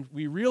 and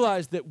we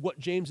realize that what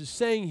James is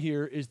saying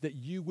here is that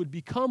you would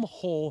become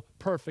whole,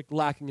 perfect,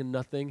 lacking in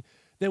nothing,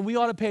 then we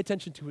ought to pay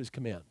attention to his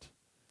command.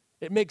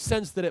 It makes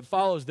sense that it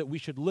follows that we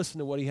should listen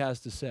to what he has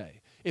to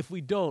say. If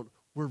we don't,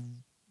 we're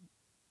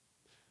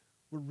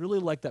really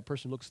like that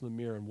person who looks in the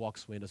mirror and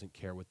walks away and doesn't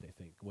care what they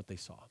think, what they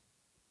saw.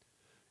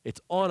 It's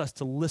on us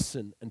to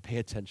listen and pay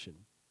attention.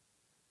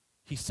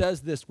 He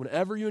says this,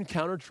 whenever you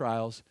encounter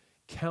trials,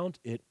 count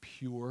it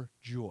pure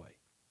joy.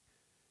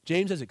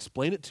 James has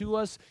explained it to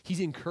us. He's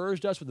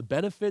encouraged us with the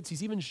benefits.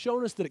 He's even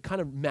shown us that it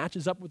kind of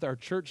matches up with our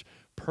church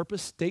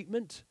purpose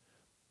statement.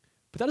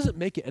 But that doesn't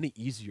make it any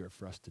easier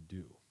for us to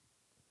do.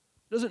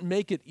 It doesn't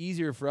make it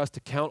easier for us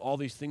to count all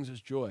these things as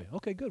joy.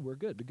 Okay, good, we're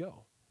good to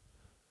go.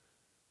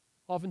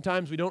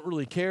 Oftentimes we don't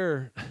really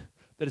care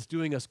that it's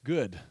doing us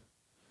good.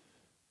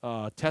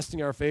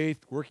 Testing our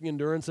faith, working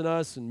endurance in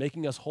us, and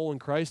making us whole in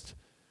Christ.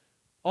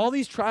 All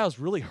these trials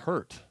really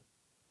hurt.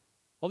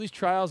 All these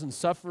trials and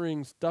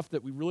suffering, stuff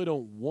that we really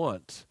don't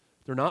want.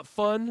 They're not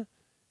fun,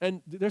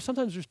 and they're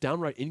sometimes just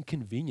downright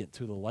inconvenient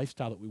to the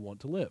lifestyle that we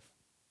want to live.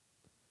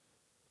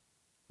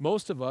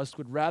 Most of us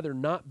would rather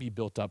not be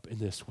built up in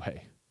this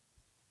way.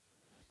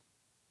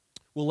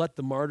 We'll let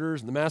the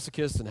martyrs and the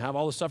masochists and have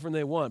all the suffering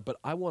they want, but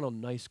I want a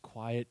nice,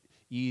 quiet,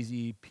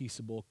 easy,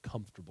 peaceable,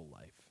 comfortable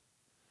life.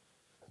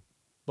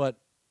 But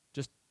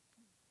just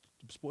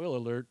spoiler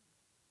alert,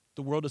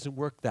 the world doesn't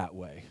work that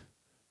way.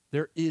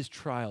 There is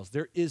trials,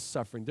 there is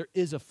suffering, there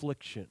is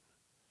affliction.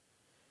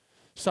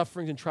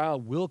 Suffering and trial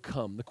will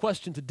come. The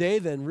question today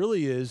then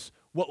really is,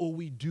 what will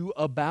we do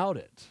about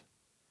it?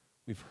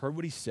 We've heard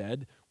what he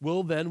said.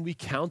 Will then we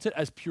count it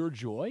as pure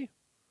joy?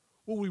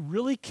 Will we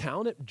really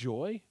count it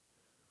joy?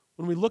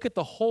 When we look at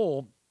the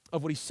whole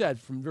of what he said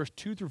from verse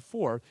 2 through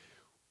 4,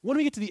 when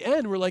we get to the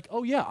end, we're like,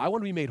 oh yeah, I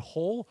want to be made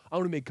whole. I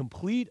want to be made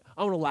complete.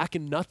 I want to lack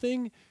in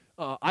nothing.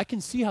 I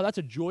can see how that's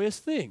a joyous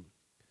thing.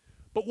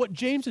 But what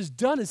James has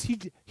done is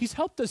he's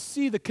helped us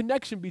see the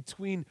connection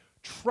between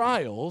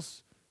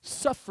trials,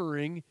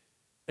 suffering,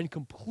 and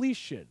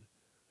completion.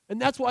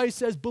 And that's why he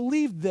says,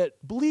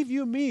 believe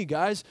you me,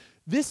 guys,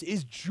 this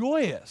is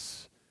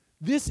joyous.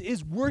 This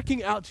is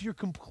working out to your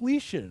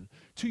completion,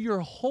 to your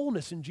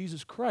wholeness in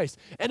Jesus Christ,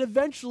 and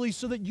eventually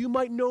so that you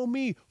might know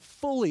me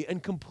fully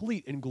and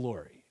complete in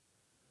glory.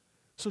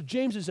 So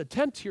James's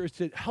attempt here is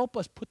to help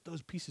us put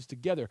those pieces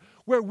together.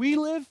 Where we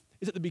live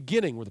is at the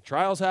beginning, where the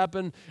trials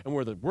happen and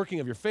where the working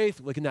of your faith,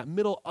 like in that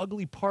middle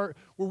ugly part,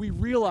 where we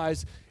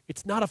realize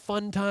it's not a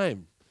fun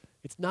time.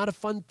 It's not a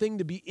fun thing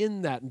to be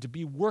in that and to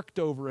be worked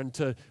over and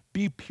to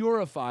be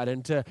purified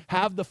and to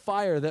have the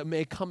fire that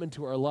may come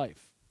into our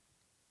life.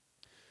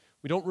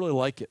 We don't really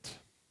like it.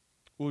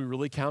 Will we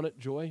really count it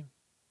joy?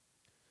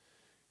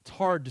 It's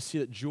hard to see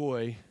that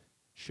joy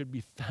should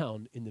be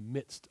found in the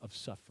midst of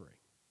suffering.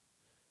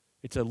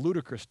 It's a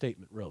ludicrous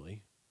statement,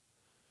 really,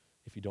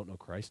 if you don't know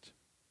Christ.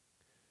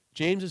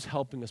 James is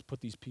helping us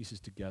put these pieces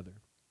together.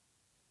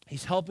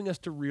 He's helping us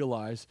to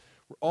realize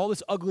where all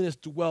this ugliness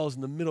dwells in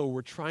the middle,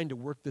 we're trying to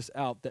work this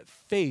out, that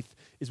faith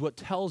is what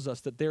tells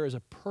us that there is a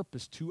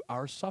purpose to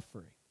our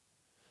suffering.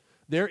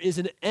 There is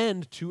an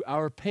end to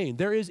our pain.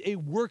 There is a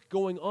work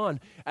going on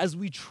as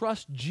we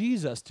trust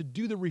Jesus to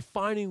do the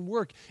refining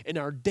work in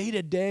our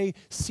day-to-day,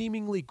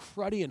 seemingly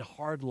cruddy and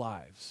hard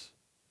lives.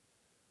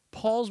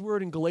 Paul's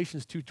word in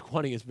Galatians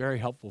 2:20 is very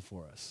helpful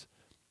for us.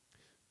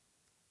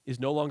 It is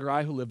no longer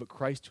I who live, but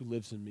Christ who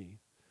lives in me.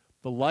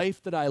 The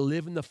life that I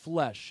live in the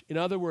flesh, in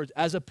other words,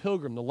 as a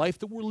pilgrim, the life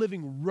that we're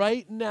living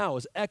right now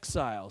as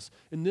exiles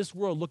in this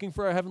world looking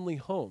for our heavenly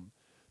home,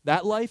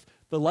 that life,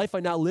 the life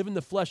I now live in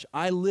the flesh,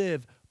 I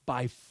live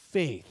by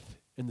faith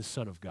in the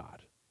Son of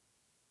God.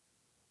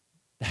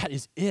 That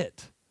is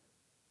it.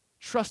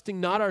 Trusting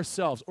not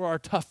ourselves or our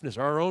toughness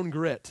or our own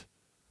grit.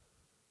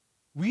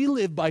 We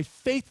live by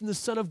faith in the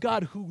Son of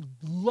God who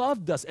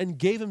loved us and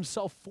gave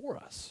himself for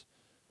us.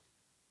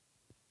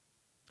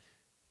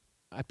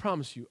 I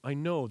promise you, I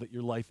know that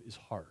your life is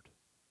hard.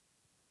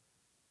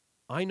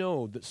 I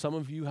know that some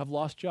of you have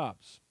lost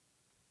jobs.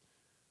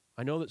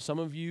 I know that some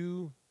of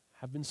you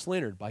have been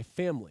slandered by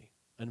family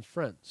and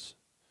friends.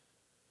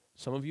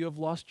 Some of you have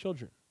lost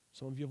children.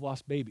 Some of you have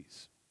lost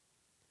babies.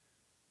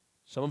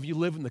 Some of you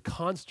live in the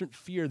constant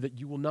fear that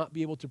you will not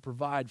be able to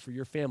provide for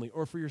your family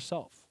or for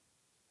yourself.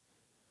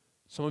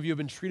 Some of you have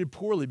been treated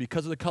poorly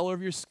because of the color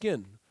of your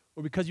skin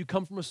or because you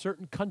come from a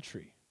certain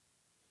country.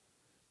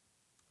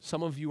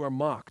 Some of you are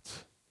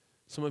mocked.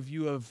 Some of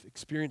you have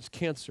experienced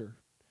cancer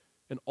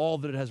and all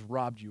that it has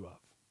robbed you of.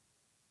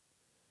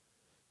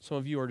 Some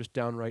of you are just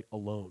downright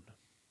alone.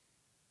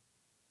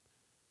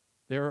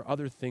 There are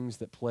other things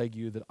that plague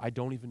you that I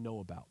don't even know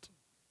about.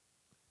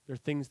 There are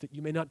things that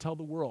you may not tell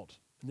the world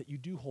and that you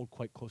do hold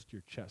quite close to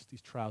your chest,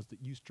 these trials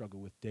that you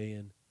struggle with day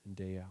in and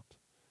day out.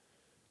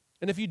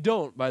 And if you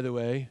don't, by the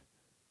way,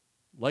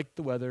 like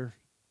the weather,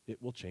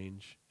 it will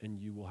change and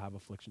you will have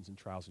afflictions and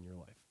trials in your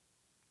life.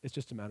 It's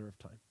just a matter of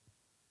time.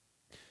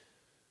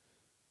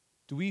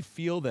 Do we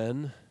feel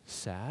then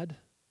sad?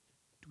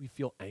 Do we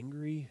feel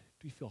angry?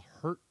 Do we feel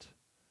hurt,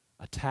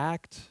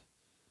 attacked?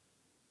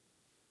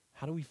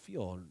 How do we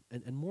feel?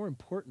 And more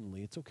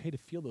importantly, it's okay to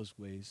feel those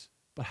ways,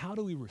 but how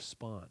do we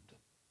respond?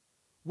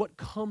 What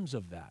comes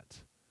of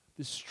that?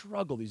 This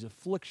struggle, these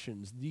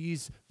afflictions,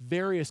 these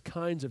various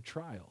kinds of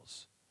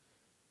trials.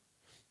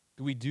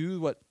 Do we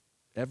do what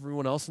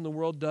everyone else in the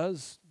world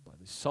does? By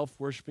these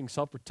self-worshiping,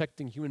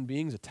 self-protecting human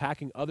beings,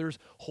 attacking others,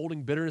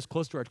 holding bitterness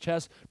close to our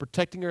chest,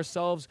 protecting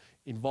ourselves,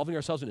 involving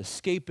ourselves in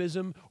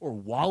escapism, or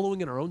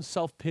wallowing in our own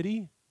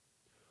self-pity?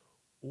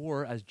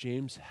 Or, as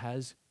James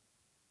has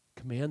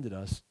commanded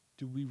us,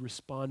 do we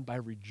respond by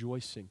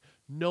rejoicing,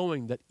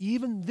 knowing that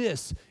even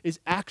this is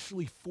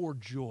actually for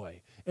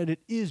joy, and it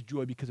is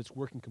joy because it's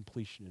working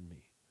completion in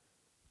me?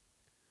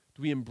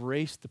 Do we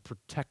embrace the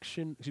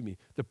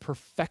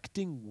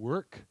perfecting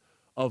work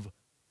of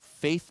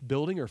faith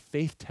building or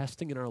faith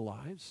testing in our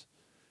lives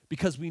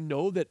because we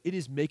know that it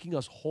is making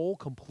us whole,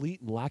 complete,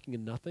 and lacking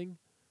in nothing?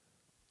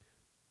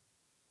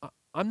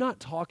 I'm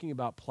not talking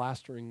about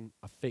plastering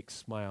a fake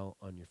smile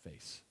on your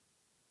face.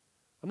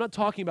 I'm not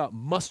talking about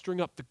mustering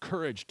up the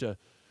courage to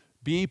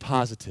be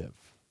positive.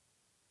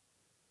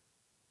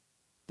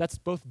 That's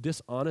both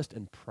dishonest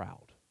and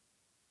proud.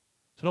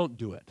 So don't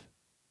do it.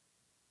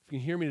 If you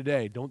can hear me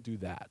today, don't do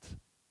that.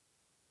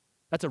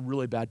 That's a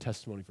really bad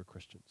testimony for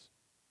Christians.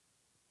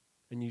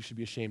 And you should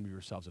be ashamed of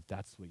yourselves if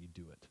that's the way you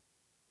do it.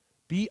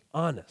 Be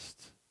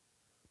honest,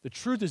 The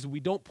truth is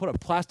we don't put a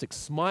plastic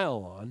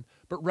smile on,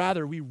 but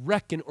rather we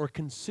reckon or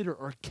consider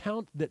or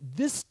count that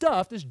this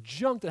stuff, this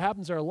junk that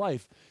happens in our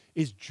life,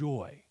 is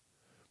joy.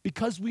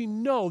 Because we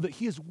know that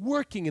he is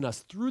working in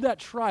us through that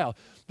trial,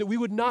 that we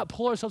would not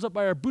pull ourselves up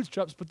by our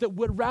bootstraps, but that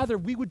rather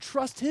we would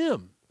trust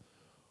him.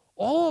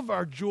 All of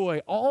our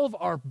joy, all of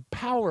our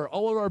power,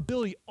 all of our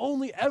ability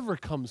only ever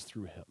comes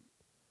through him.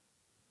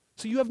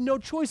 So you have no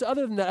choice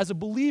other than that as a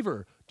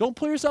believer. Don't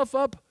pull yourself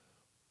up.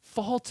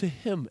 Fall to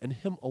him and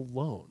him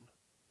alone.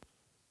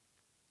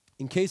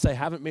 In case I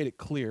haven't made it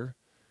clear,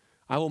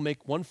 I will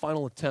make one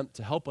final attempt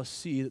to help us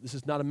see that this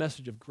is not a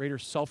message of greater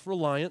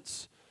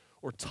self-reliance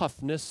or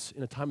toughness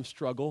in a time of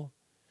struggle.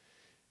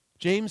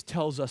 James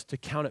tells us to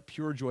count it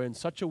pure joy in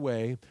such a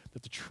way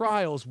that the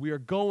trials we are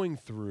going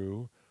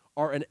through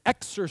are an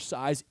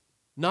exercise,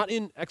 not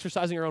in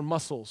exercising our own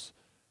muscles.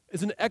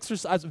 It's an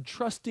exercise of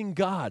trusting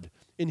God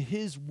in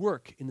his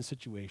work in the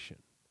situation.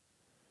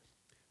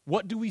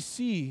 What do we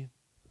see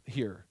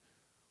here?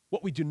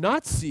 What we do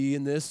not see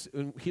in this,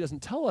 and he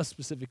doesn't tell us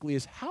specifically,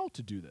 is how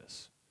to do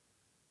this.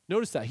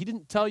 Notice that. He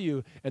didn't tell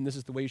you, and this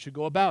is the way you should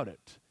go about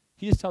it.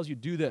 He just tells you,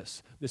 do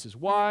this. This is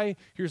why.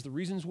 Here's the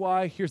reasons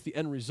why. Here's the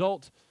end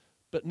result.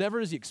 But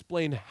never does he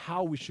explain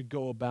how we should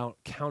go about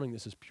counting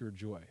this as pure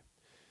joy.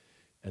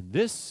 And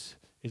this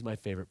is my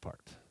favorite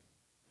part.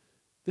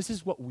 This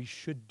is what we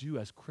should do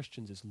as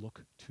Christians, is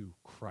look to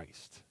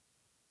Christ.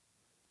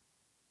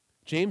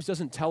 James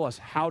doesn't tell us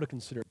how to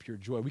consider it pure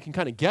joy. We can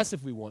kind of guess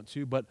if we want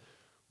to, but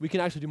we can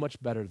actually do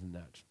much better than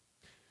that.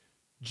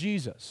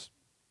 Jesus,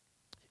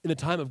 in a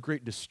time of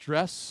great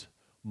distress,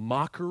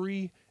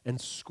 mockery,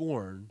 and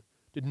scorn,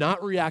 did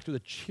not react with a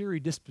cheery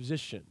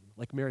disposition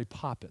like Mary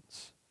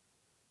Poppins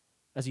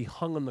as he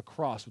hung on the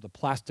cross with a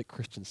plastic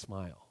Christian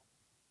smile.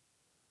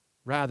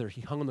 Rather,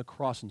 he hung on the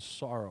cross in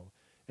sorrow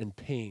and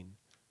pain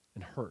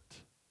and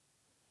hurt.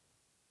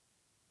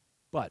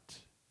 But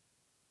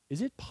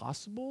is it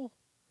possible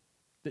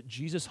that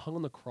Jesus hung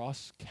on the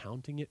cross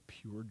counting it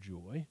pure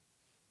joy?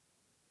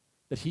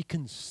 That he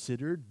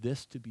considered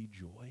this to be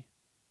joy?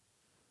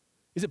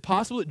 Is it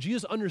possible that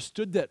Jesus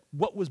understood that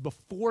what was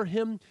before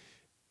him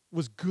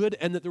was good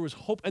and that there was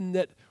hope and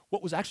that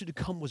what was actually to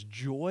come was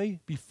joy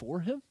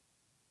before him?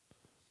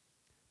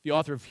 The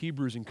author of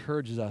Hebrews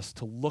encourages us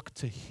to look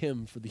to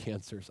him for the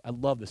answers. I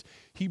love this.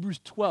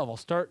 Hebrews 12, I'll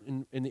start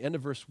in the end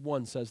of verse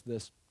 1, says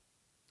this.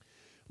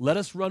 Let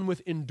us run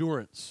with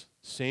endurance.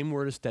 Same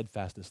word as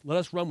steadfastness. Let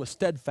us run with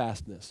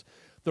steadfastness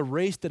the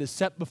race that is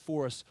set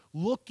before us,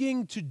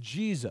 looking to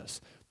Jesus,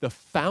 the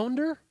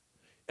founder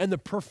and the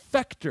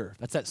perfecter.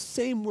 That's that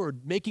same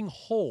word, making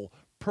whole,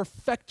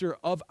 perfecter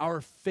of our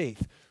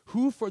faith,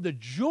 who for the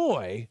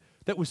joy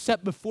that was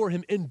set before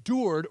him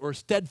endured, or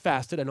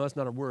steadfasted, I know that's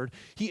not a word,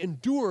 he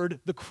endured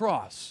the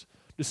cross,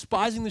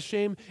 despising the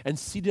shame, and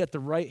seated at the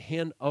right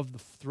hand of the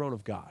throne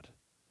of God.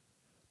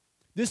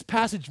 This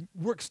passage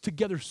works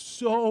together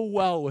so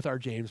well with our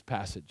James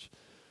passage.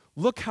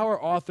 Look how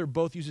our author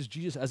both uses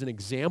Jesus as an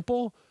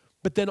example,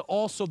 but then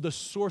also the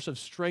source of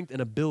strength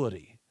and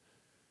ability.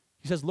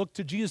 He says, look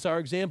to Jesus, our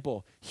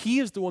example. He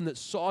is the one that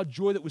saw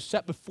joy that was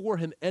set before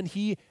him, and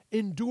he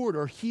endured,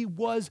 or he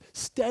was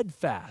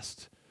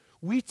steadfast.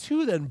 We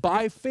too then,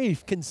 by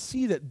faith, can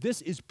see that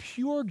this is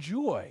pure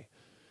joy,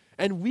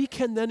 and we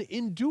can then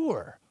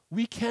endure.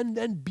 We can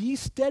then be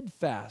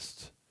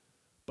steadfast,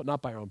 but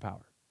not by our own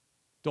power.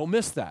 Don't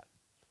miss that.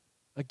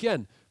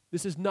 Again,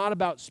 this is not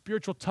about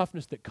spiritual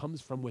toughness that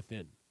comes from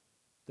within,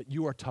 that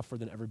you are tougher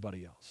than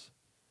everybody else.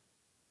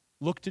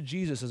 Look to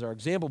Jesus as our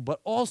example, but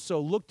also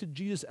look to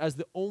Jesus as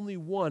the only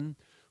one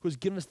who has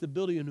given us the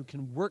ability and who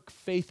can work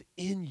faith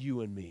in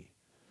you and me.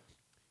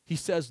 He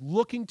says,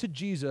 looking to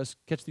Jesus,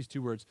 catch these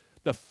two words,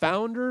 the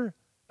founder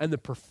and the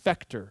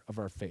perfecter of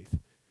our faith.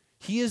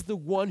 He is the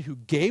one who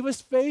gave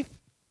us faith,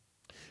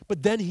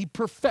 but then he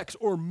perfects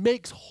or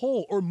makes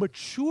whole or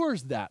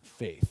matures that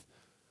faith.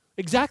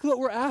 Exactly what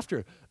we're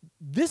after.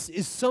 This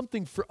is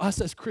something for us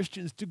as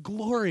Christians to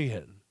glory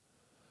in.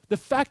 The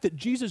fact that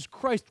Jesus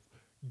Christ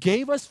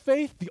gave us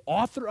faith, the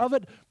author of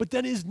it, but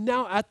then is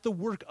now at the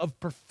work of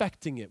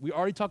perfecting it. We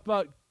already talked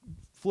about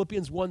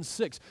Philippians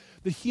 1:6,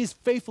 that he is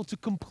faithful to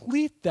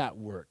complete that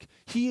work.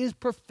 He is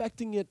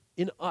perfecting it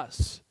in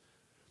us.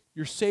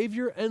 Your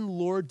Savior and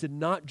Lord did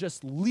not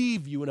just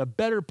leave you in a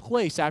better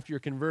place after your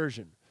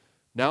conversion.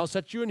 Now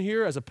set you in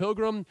here as a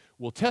pilgrim.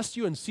 We'll test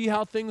you and see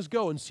how things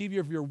go and see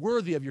if you're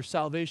worthy of your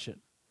salvation.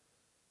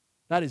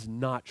 That is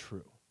not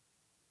true.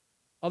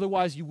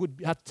 Otherwise, you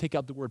would have to take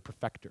out the word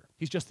perfecter.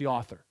 He's just the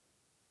author.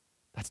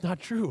 That's not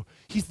true.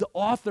 He's the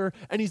author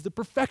and he's the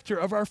perfecter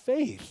of our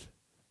faith.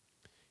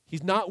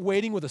 He's not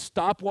waiting with a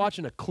stopwatch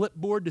and a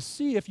clipboard to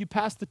see if you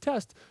pass the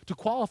test to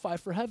qualify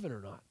for heaven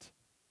or not.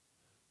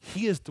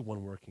 He is the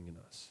one working in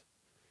us.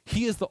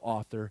 He is the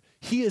author.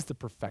 He is the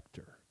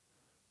perfecter.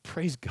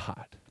 Praise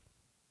God.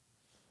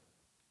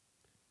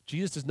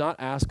 Jesus does not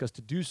ask us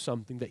to do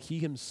something that he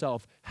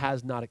himself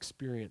has not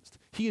experienced.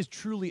 He is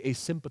truly a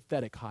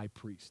sympathetic high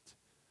priest.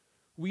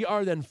 We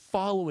are then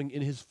following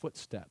in his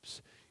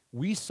footsteps.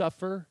 We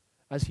suffer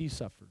as he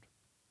suffered.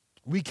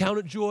 We count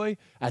it joy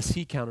as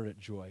he counted it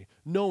joy,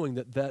 knowing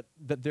that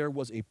there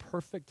was a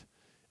perfect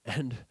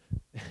and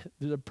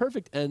there's a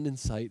perfect end in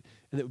sight,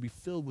 and that would be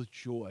filled with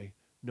joy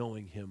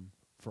knowing him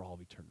for all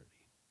of eternity.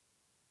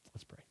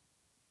 Let's pray.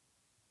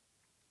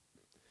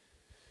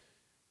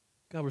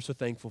 God, we're so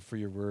thankful for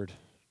your word.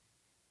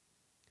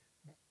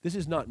 This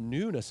is not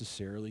new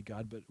necessarily,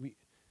 God, but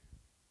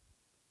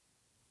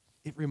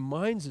it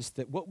reminds us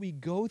that what we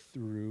go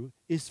through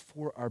is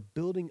for our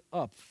building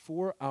up,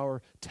 for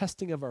our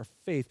testing of our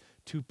faith,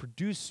 to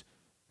produce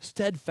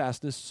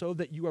steadfastness so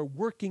that you are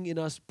working in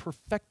us,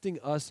 perfecting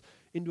us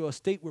into a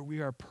state where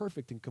we are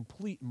perfect and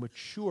complete and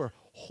mature,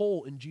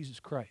 whole in Jesus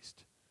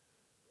Christ.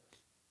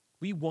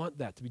 We want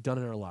that to be done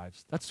in our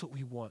lives. That's what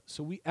we want.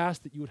 So we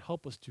ask that you would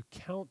help us to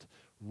count,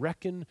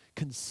 reckon,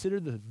 consider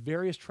the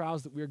various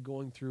trials that we are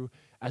going through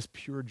as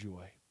pure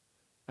joy,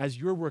 as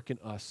your work in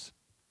us.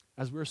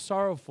 As we're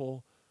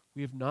sorrowful,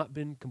 we have not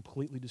been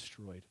completely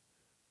destroyed.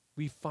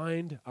 We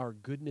find our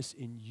goodness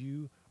in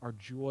you, our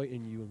joy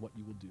in you, and what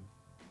you will do.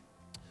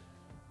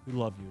 We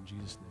love you in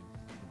Jesus'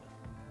 name.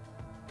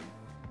 Amen.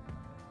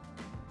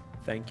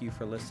 Thank you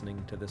for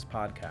listening to this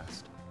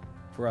podcast.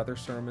 For other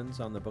sermons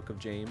on the book of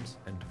James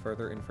and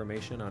further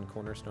information on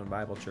Cornerstone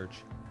Bible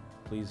Church,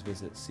 please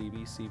visit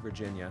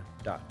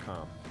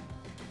cbcvirginia.com.